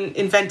had been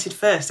invented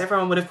first,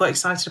 everyone would have got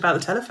excited about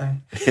the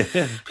telephone.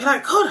 Be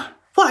like, God,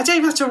 I don't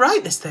even have to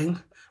write this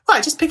thing. Well,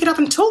 I just pick it up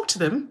and talk to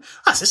them.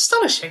 That's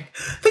astonishing.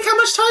 Think how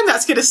much time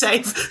that's going to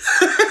save.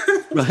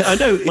 Right, I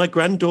know. My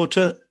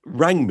granddaughter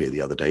rang me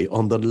the other day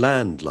on the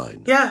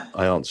landline. Yeah.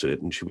 I answered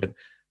it and she went,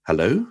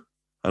 hello?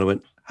 And I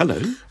went,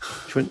 hello?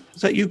 She went,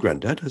 is that you,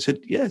 Granddad? I said,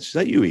 yes. Is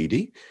that you,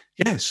 Edie?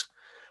 Yes.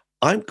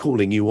 I'm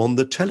calling you on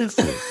the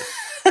telephone.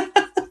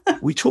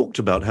 We talked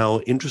about how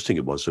interesting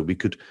it was that we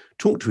could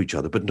talk to each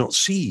other but not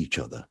see each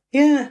other.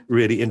 Yeah.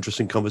 Really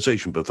interesting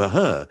conversation. But for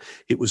her,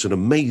 it was an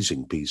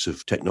amazing piece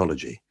of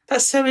technology.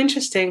 That's so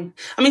interesting.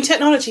 I mean,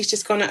 technology's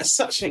just gone at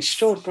such an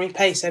extraordinary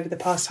pace over the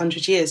past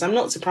 100 years. I'm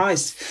not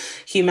surprised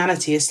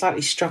humanity is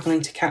slightly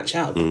struggling to catch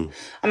up. And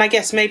I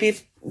guess maybe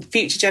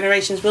future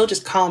generations will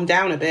just calm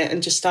down a bit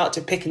and just start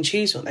to pick and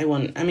choose what they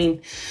want. I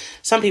mean,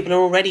 some people are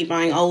already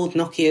buying old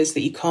Nokias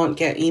that you can't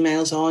get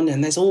emails on,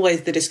 and there's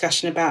always the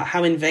discussion about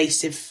how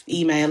invasive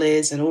email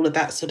is and all of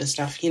that sort of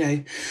stuff, you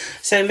know.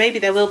 So maybe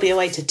there will be a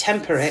way to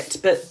temper it,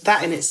 but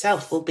that in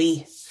itself will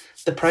be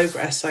the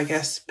progress, I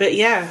guess. But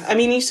yeah, I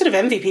mean, you sort of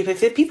envy people.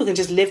 If people can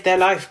just live their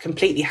life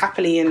completely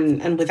happily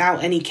and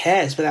without any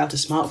cares, without a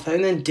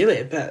smartphone, then do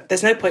it. But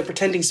there's no point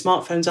pretending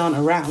smartphones aren't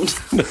around.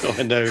 No,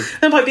 I know.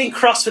 No point being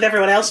cross with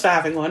everyone else for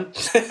having one.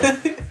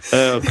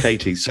 Oh,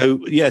 Katie.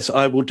 So, yes,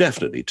 I will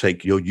definitely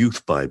take your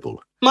youth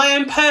Bible. My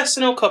own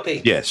personal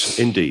copy. Yes,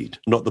 indeed.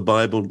 Not the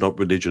Bible, not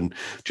religion,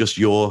 just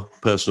your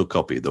personal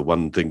copy. The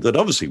one thing that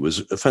obviously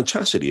was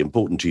fantastically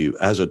important to you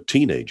as a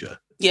teenager.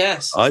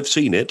 Yes. I've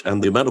seen it,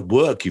 and the amount of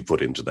work you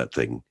put into that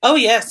thing. Oh,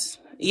 yes.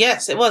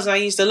 Yes, it was. I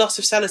used a lot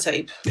of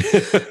sellotape.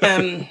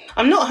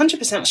 I'm not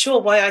 100%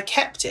 sure why I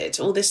kept it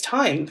all this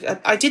time.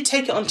 I did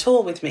take it on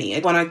tour with me.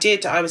 When I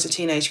did, I was a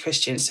teenage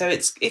Christian. So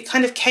it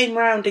kind of came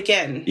round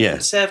again. Yeah.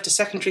 And served a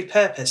secondary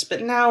purpose.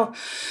 But now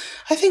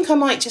I think I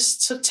might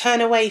just sort of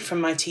turn away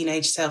from my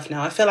teenage self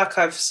now. I feel like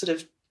I've sort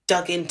of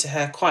dug into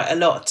her quite a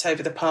lot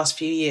over the past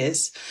few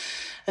years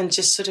and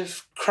just sort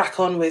of crack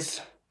on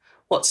with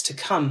what's to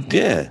come.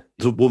 Yeah,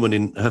 the woman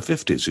in her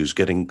 50s who's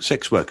getting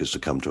sex workers to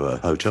come to her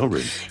hotel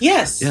room.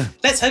 Yes, yeah.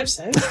 Let's hope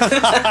so.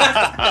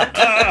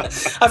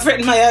 I've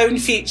written my own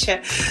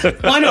future.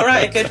 Why not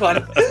write a good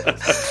one?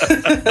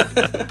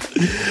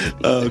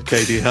 Oh,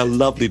 Katie, how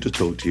lovely to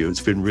talk to you.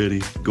 It's been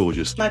really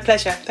gorgeous. My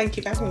pleasure. Thank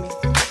you for having me.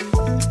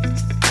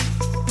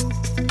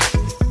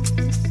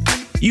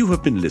 You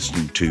have been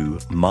listening to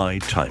My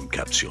Time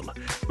Capsule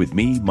with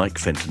me, Mike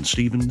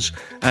Fenton-Stevens,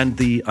 and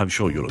the, I'm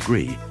sure you'll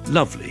agree,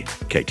 lovely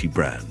Katie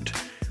Brand.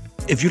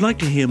 If you'd like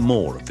to hear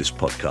more of this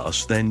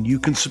podcast, then you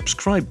can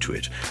subscribe to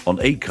it on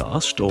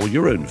Acast or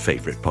your own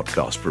favourite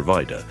podcast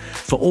provider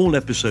for all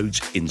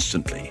episodes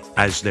instantly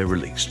as they're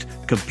released,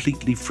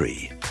 completely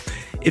free.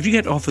 If you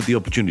get offered the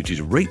opportunity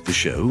to rate the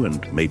show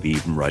and maybe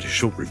even write a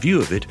short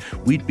review of it,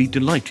 we'd be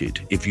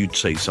delighted if you'd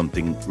say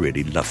something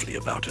really lovely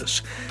about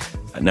us.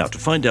 Now, to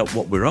find out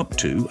what we're up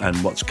to and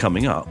what's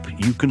coming up,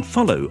 you can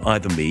follow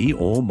either me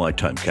or My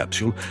Time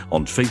Capsule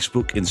on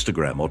Facebook,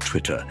 Instagram or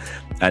Twitter.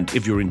 And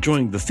if you're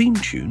enjoying the theme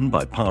tune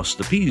by Pass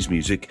the Peas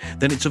music,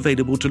 then it's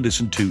available to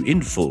listen to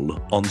in full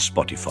on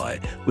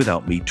Spotify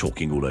without me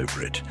talking all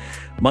over it.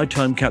 My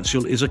Time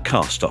Capsule is a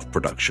cast-off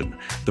production.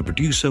 The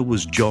producer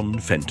was John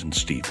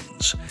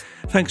Fenton-Stevens.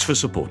 Thanks for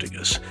supporting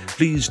us.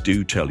 Please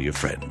do tell your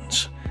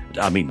friends.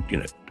 I mean,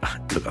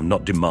 look, I'm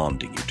not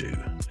demanding you do.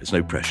 There's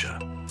no pressure.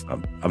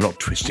 I'm not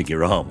twisting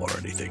your arm or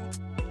anything.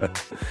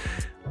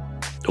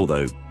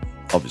 Although,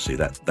 obviously,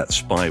 that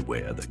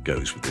spyware that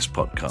goes with this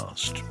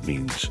podcast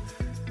means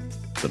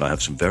that I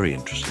have some very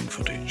interesting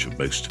footage of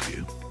most of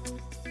you,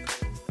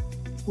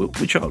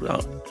 which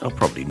I'll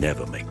probably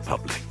never make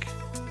public.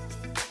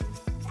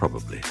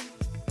 Probably.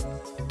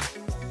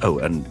 Oh,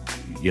 and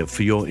yeah,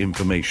 for your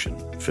information,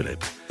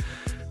 Philip,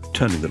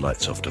 turning the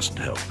lights off doesn't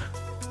help.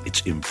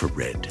 It's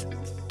infrared.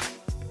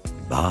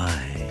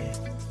 Bye.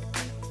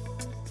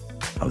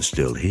 I'm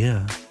still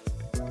here.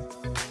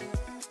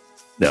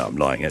 No, I'm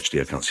lying.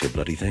 Actually, I can't see a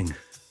bloody thing.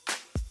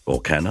 Or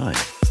can I?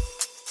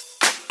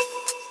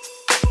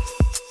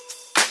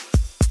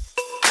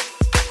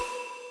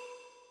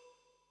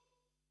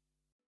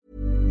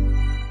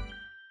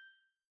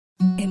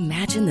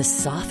 Imagine the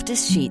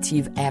softest sheets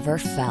you've ever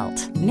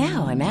felt.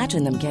 Now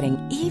imagine them getting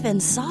even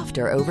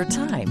softer over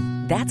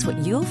time. That's what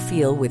you'll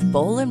feel with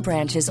Boll &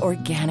 Branch's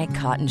organic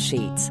cotton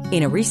sheets.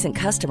 In a recent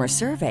customer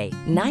survey,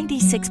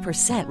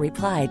 96%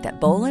 replied that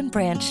Boll &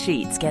 Branch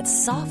sheets get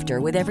softer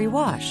with every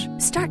wash.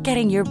 Start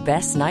getting your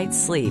best night's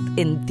sleep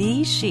in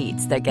these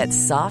sheets that get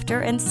softer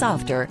and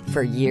softer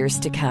for years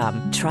to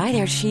come. Try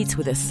their sheets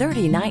with a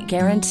 30-night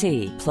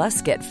guarantee.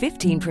 Plus, get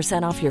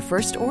 15% off your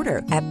first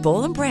order at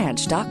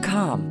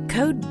bollandbranch.com.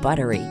 Code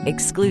BUTTERY.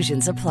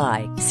 Exclusions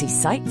apply. See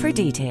site for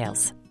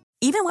details.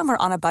 Even when we're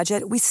on a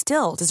budget, we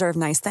still deserve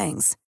nice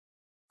things.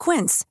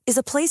 Quince is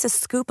a place to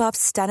scoop up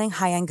stunning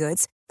high-end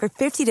goods for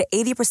 50 to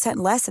 80%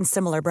 less than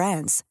similar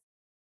brands.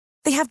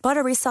 They have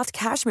buttery soft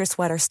cashmere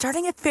sweaters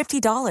starting at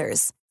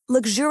 $50,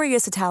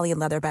 luxurious Italian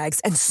leather bags,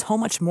 and so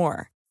much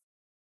more.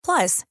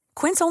 Plus,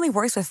 Quince only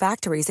works with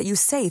factories that use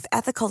safe,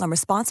 ethical, and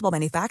responsible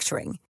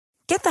manufacturing.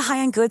 Get the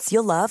high-end goods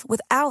you'll love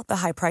without the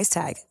high price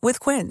tag with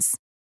Quince.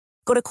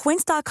 Go to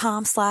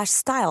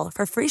quince.com/style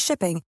for free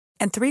shipping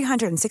and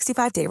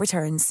 365-day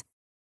returns.